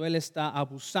cuando él está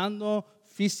abusando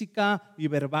física y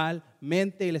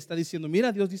verbalmente y le está diciendo,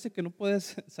 mira, Dios dice que no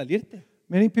puedes salirte.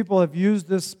 Many people have used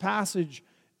this passage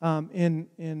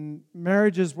in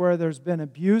marriages where there's been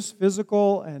abuse,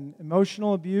 physical and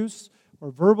emotional abuse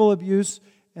or verbal abuse,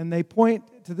 and they point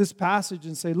to this passage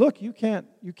and say, look, you can't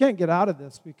get out of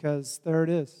this because there it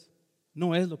is.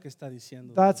 No es lo que está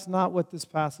diciendo. That's not what this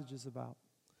passage is about.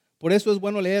 Por eso es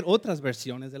bueno leer otras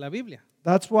versiones de la Biblia.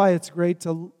 That's why it's great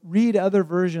to read other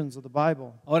versions of the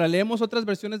Bible. Ahora leemos otras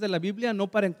versiones de la Biblia no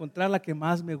para encontrar la que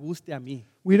más me guste a mí.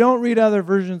 We don't read other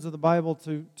versions of the Bible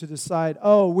to decide,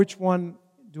 oh, which one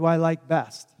do I like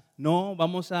best? No,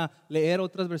 vamos a leer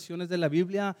otras versiones de la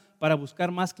Biblia para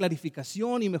buscar más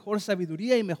clarificación y mejor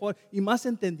sabiduría y más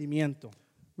entendimiento.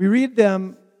 We read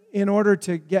them in order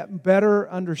to get better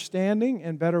understanding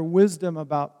and better wisdom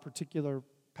about particular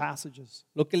passages.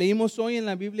 Lo que leímos hoy en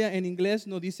la Biblia en inglés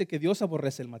no dice que Dios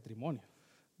aborrece el matrimonio.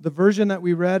 The version that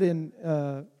we read in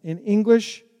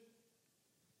English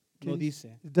No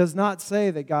dice. does not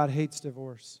say that God hates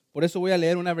divorce. Por eso voy a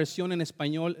leer una versión en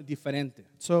español diferente.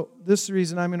 So this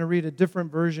reason I'm going to read a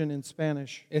different version in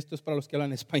Spanish. Esto es para los que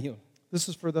hablan español. This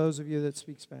is for those of you that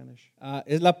speak Spanish.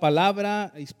 Es la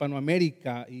palabra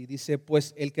Hispanoamérica y dice,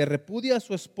 pues el que repudia a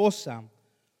su esposa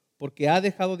porque ha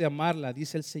dejado de amarla,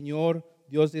 dice el Señor,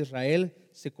 Dios de Israel,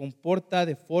 se comporta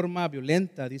de forma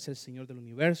violenta, dice el Señor del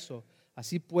universo.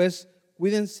 Así pues,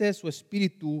 cuídense su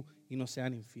espíritu y no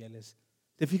sean infieles.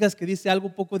 ¿Te fijas que dice algo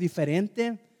un poco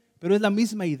diferente? Pero es la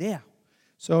misma idea.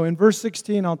 So in verse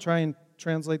 16, I'll try and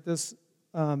translate this.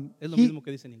 Es lo mismo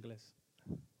que dice en inglés.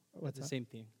 It's the same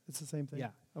thing. It's the same thing?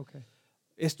 Yeah. Okay.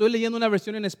 Estoy leyendo una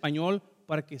versión en español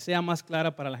para que sea más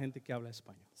clara para la gente que habla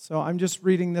español. So I'm just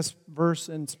reading this verse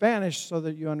in Spanish so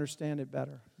that you understand it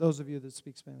better, those of you that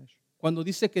speak Spanish. Cuando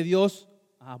dice que Dios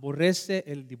aborrece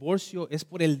el divorcio es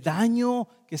por el daño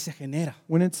que se genera.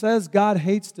 When it says God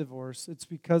hates divorce, it's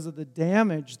because of the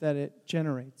damage that it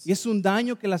generates. Y es un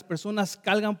daño que las personas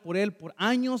cargan por él por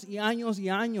años y años y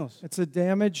años. It's a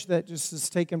damage that just has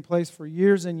taken place for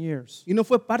years and years. Y no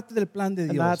fue parte del plan de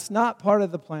And Dios. that's not part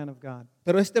of the plan of God.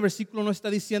 Pero este versículo no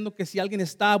está diciendo que si alguien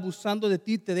está abusando de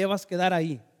ti, te debas quedar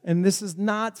ahí. And this is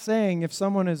not saying if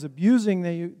someone is abusing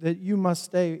that you must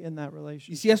stay in that Y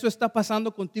relationship. si eso está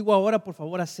pasando contigo ahora, por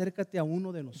favor, acércate a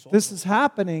uno de nosotros. This is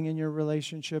happening in your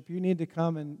relationship. You need to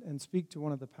come and speak to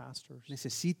one of the pastors.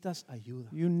 Necesitas ayuda.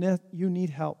 You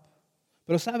need help.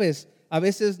 Pero sabes, a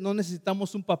veces no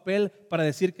necesitamos un papel para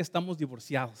decir que estamos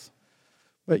divorciados.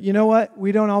 But you know what?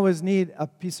 We don't always need a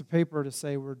piece of paper to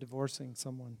say we're divorcing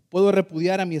someone. Puedo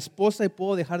repudiar a mi esposa y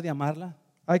puedo dejar de amarla.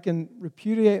 I can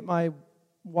repudiate my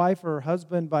wife or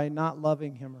husband by not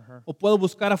loving him or her. O puedo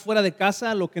buscar afuera de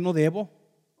casa lo que no debo.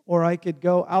 Or I could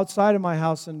go outside of my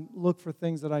house and look for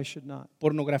things that I should not.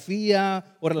 Pornografía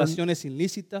o relaciones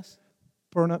ilícitas.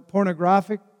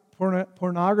 Pornography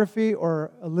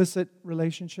or illicit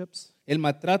relationships. El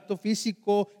maltrato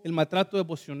físico, el maltrato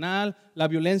emocional, la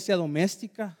violencia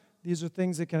doméstica. These are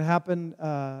things that can happen,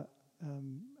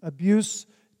 abuse,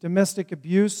 domestic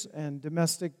abuse, and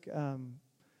domestic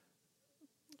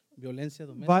Violencia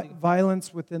doméstica.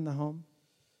 violence within the home.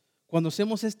 Cuando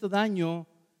hacemos este daño,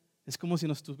 es como si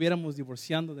nos estuviéramos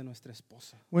divorciando de nuestra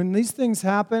esposa. When these things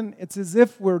happen, it's as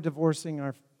if we're divorcing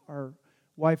our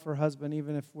wife or husband,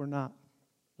 even if we're not.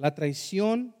 La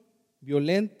traición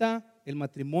violenta el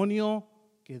matrimonio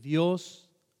que Dios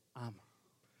ama.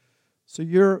 So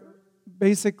you're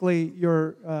basically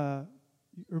you're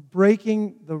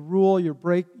breaking the rule.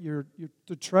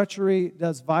 The treachery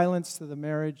does violence to the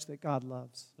marriage that God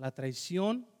loves. La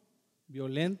traición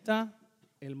violenta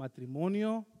el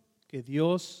matrimonio que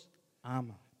Dios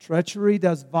ama. Treachery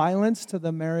does violence to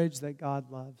the marriage that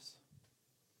God loves.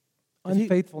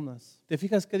 Unfaithfulness. ¿Te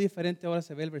fijas qué diferente ahora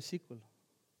se ve el versículo?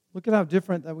 Look at how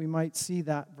different that we might see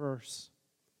that verse.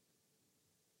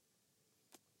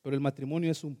 Pero el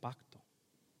matrimonio es un pacto.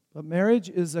 But marriage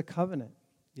is a covenant.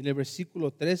 Y en el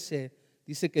versículo 13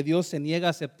 dice que Dios se niega a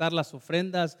aceptar las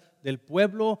ofrendas del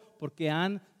pueblo porque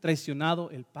han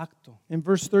traicionado el pacto. In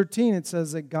verse 13, it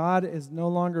says that God is no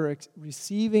longer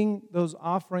receiving those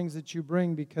offerings that you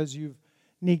bring because you've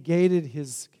negated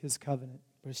His covenant.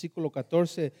 Versículo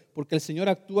 14, porque el Señor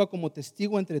actúa como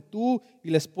testigo entre tú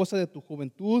y la esposa de tu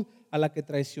juventud, a la que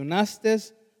traicionaste,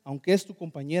 aunque es tu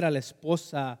compañera, la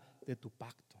esposa de tu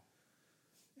pacto.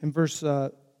 In verse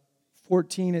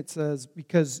 14 it says,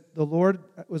 because the Lord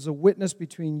was a witness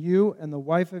between you and the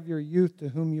wife of your youth to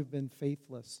whom you've been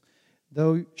faithless,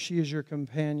 though she is your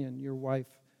companion, your wife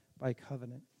by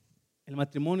covenant. El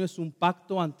matrimonio es un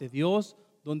pacto ante Dios,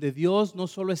 donde Dios no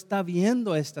solo está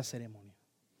viendo esta ceremonia.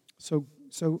 So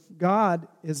God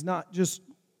is not just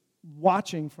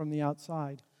watching from the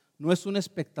outside. No es un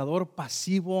espectador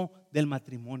pasivo del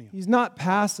matrimonio. He's not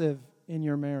passive in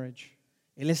your marriage.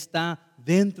 Él está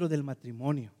dentro del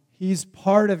matrimonio. He's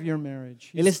part of your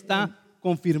marriage. Él está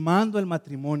confirmando el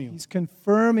matrimonio. He's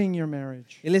confirming your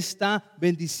marriage. Él está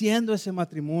bendiciendo ese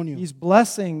matrimonio. He's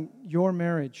blessing your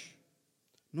marriage.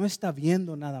 No está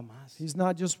viendo nada más. He's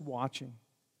not just watching.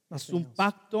 Es un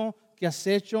pacto que has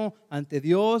hecho ante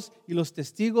Dios y los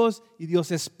testigos, y Dios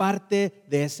es parte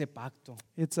de ese pacto.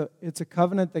 It's a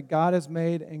covenant that God has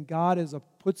made, and God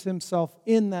puts Himself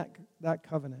in that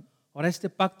covenant. Ahora, este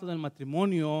pacto del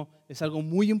matrimonio es algo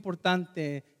muy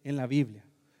importante en la Biblia,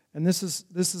 And this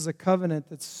is a covenant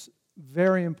that's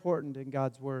very important in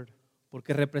God's Word.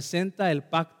 porque representa el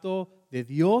pacto de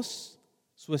Dios,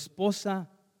 su esposa,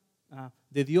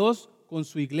 de Dios con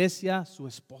su iglesia, su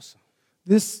esposa.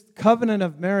 This covenant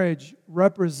of marriage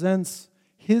represents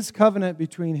His covenant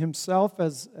between Himself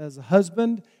as a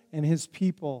husband and His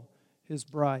people, His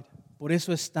bride. Por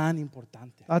eso es tan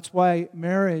importante. That's why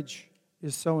marriage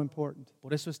is so important.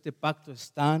 Por eso este pacto es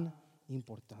tan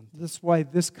importante. That's why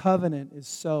this covenant is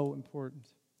so important.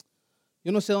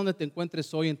 Yo no sé dónde te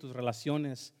encuentres hoy en tus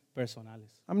relaciones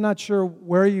personales, I'm not sure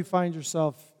where you find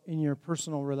yourself in your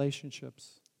personal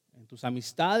relationships, en tus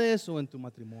amistades o en tu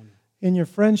matrimonio, in your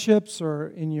friendships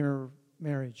or in your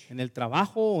marriage, en el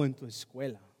trabajo o en tu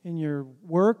escuela. in your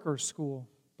work or school.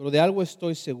 Pero de algo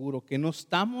estoy seguro, que no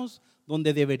estamos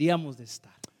donde deberíamos de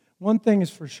estar. One thing is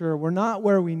for sure, we're not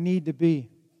where we need to be.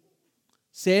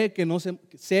 Sé que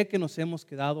nos hemos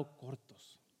quedado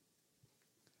cortos.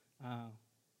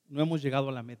 No hemos llegado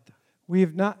a la meta.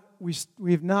 We've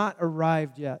not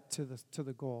arrived yet to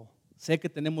the goal. Sé que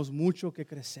tenemos mucho que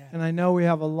crecer. And I know we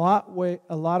have a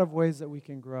lot of ways that we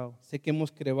can grow. Sé que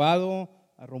hemos creado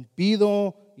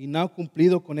rompido y no ha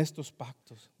cumplido con estos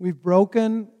pactos. We've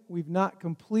broken, we've not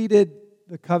completed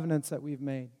the covenants that we've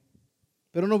made.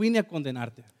 Pero no vine a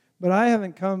condenarte. But I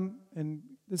haven't come, and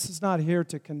this is not here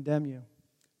to condemn you.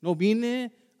 No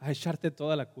vine a echarte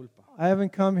toda la culpa. I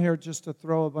haven't come here just to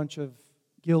throw a bunch of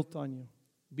guilt on you.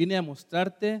 Vine a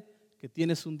mostrarte que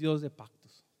tienes un Dios de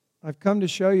pactos, I've come to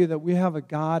show you that we have a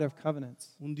God of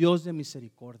covenants, un Dios de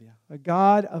misericordia, a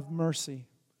God of mercy,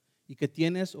 y que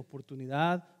tienes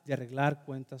oportunidad de arreglar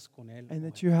cuentas con Él. and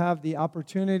that hoy. you have the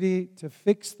opportunity to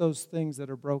fix those things that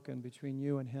are broken between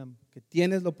you and Him. Que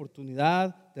tienes la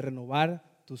oportunidad de renovar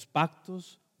tus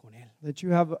pactos con Él. That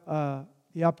you have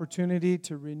the opportunity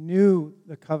to renew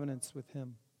the covenants with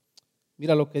Him.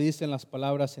 Mira lo que dicen las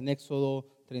palabras en Éxodo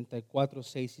 34,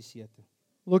 6 y 7.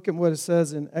 Look at what it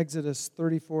says in Exodus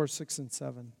 34, 6 and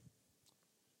 7.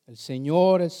 El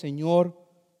Señor,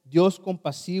 Dios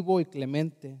compasivo y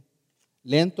clemente,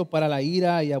 lento para la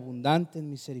ira y abundante en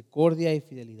misericordia y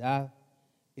fidelidad,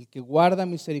 el que guarda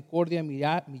misericordia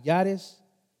a millares,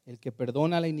 el que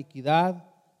perdona la iniquidad,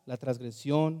 la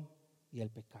transgresión y el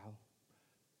pecado.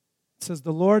 It says,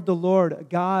 the Lord, a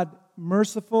God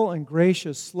merciful and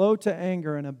gracious, slow to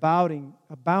anger and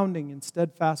abounding in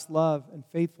steadfast love and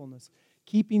faithfulness,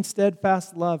 keeping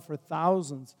steadfast love for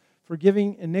thousands,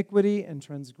 forgiving iniquity and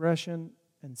transgression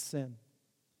and sin.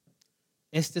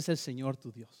 Este es el Señor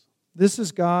tu Dios, This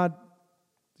is God.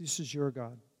 This is your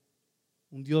God.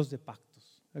 un Dios de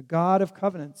pactos, A God of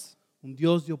covenants. un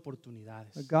Dios de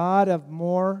oportunidades, A God of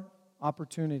more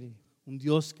opportunity. un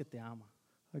Dios que te ama,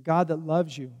 A God that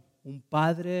loves you. un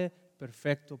Padre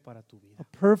perfecto para tu vida, A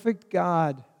perfect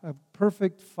God. A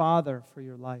perfect Father for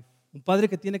your life. un Padre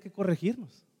que tiene que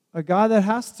corregirnos A God that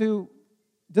has to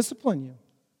discipline you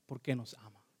porque nos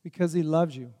ama. because He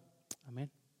loves you. Amén.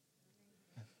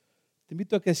 Te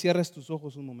invito a que cierres tus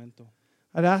ojos un momento.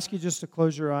 I'd ask you just to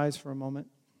close your eyes for a moment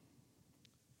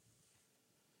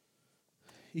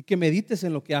Y que medites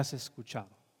en lo que has escuchado.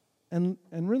 and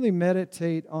really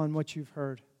meditate on what you've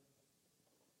heard.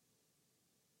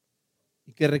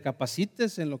 Y que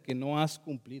recapacites en lo que no has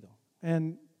cumplido.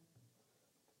 And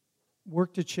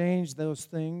work to change those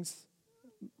things.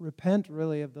 Repent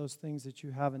really of those things that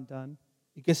you haven't done.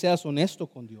 Y que seas honesto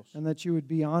con Dios. And that you would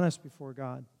be honest before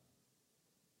God.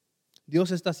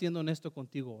 Dios está siendo honesto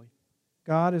contigo hoy.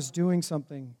 God is doing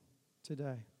something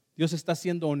today. Dios está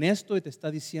siendo honesto y te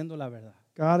está diciendo la verdad.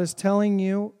 God is telling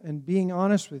you and being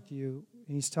honest with you,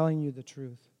 and He's telling you the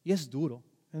truth. Y es duro.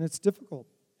 And it's difficult.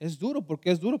 Es duro porque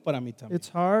es duro para mí también. It's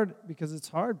hard because it's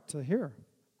hard to hear.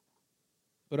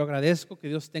 Pero agradezco que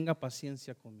Dios tenga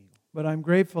paciencia conmigo. But I'm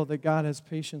grateful that God has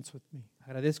patience with me.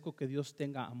 Agradezco que Dios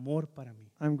tenga amor para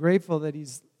mí. I'm grateful that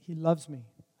He loves me.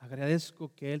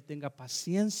 Agradezco que Él tenga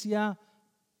paciencia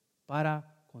para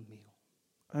conmigo.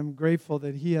 I'm grateful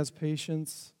that He has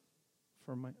patience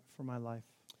for my life.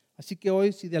 Así que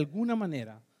hoy, si de alguna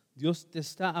manera Dios te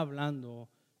está hablando,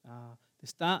 te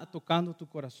está tocando tu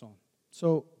corazón,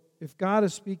 So if God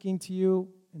is speaking to you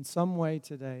in some way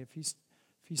today, if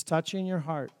He's touching your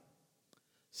heart,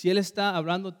 si Él está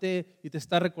hablándote y te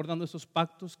está recordando esos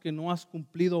pactos que no has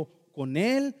cumplido con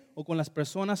Él o con las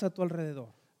personas a tu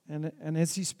alrededor, and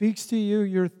as He speaks to you,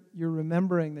 you're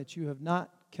remembering that you have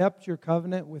not kept your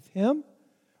covenant with Him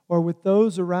or with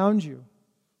those around you,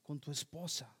 con tu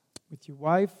esposa, with your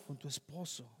wife, con tu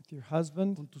esposo, with your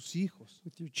husband, con tus hijos,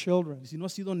 with your children. y si no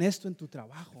has sido honesto en tu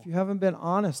trabajo, If you haven't been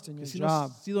honest in que your si no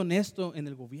job, has sido honesto en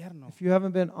el gobierno, if you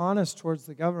haven't been honest towards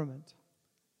the government,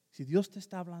 si Dios te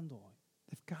está hablando hoy,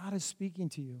 if God is speaking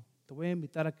to you, te voy a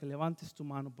invitar a que levantes tu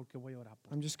mano porque voy a orar por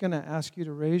ti. I'm just going to ask you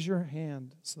to raise your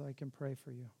hand so I can pray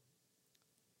for you.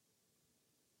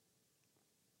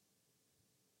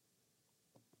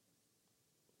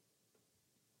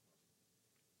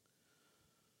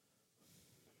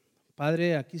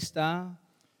 Padre, aquí está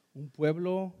un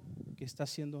pueblo que está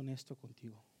siendo honesto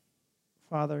contigo.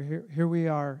 Father, here we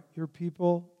are, your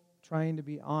people trying to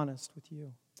be honest with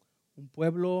you. Un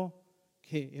pueblo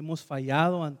que hemos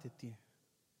fallado ante ti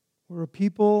We're a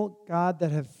people, God,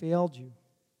 that have failed you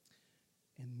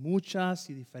en muchas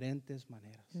y diferentes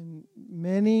maneras. in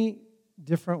many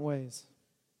different ways.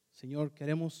 Señor,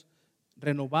 queremos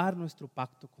renovar nuestro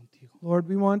pacto contigo. Lord,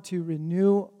 we want to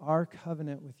renew our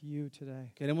covenant with you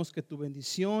today. Queremos que tu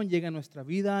bendición llegue a nuestra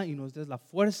vida y nos des la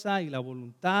fuerza y la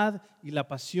voluntad y la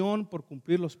pasión por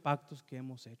cumplir los pactos que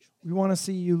hemos hecho. We want to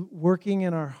see you working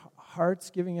in our hearts,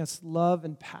 giving us love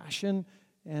and passion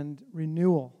and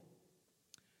renewal.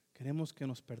 Queremos que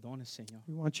nos perdones, Señor,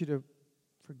 We want you to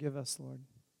forgive us, Lord.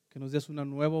 que nos des una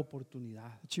nueva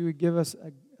oportunidad, That you would give us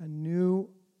a new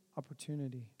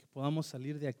opportunity. que podamos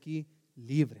salir de aquí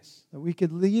libres, That we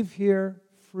could leave here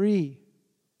free,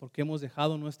 porque hemos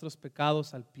dejado nuestros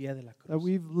pecados al pie de la that cruz.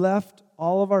 we've left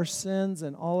all of our sins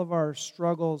and all of our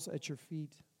struggles at your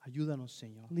feet. Ayúdanos,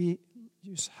 Señor.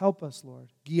 Just help us, Lord.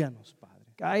 Guíanos, Padre.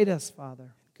 Guide us,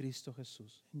 Father. En Cristo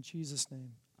Jesús. In Jesus'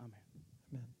 name.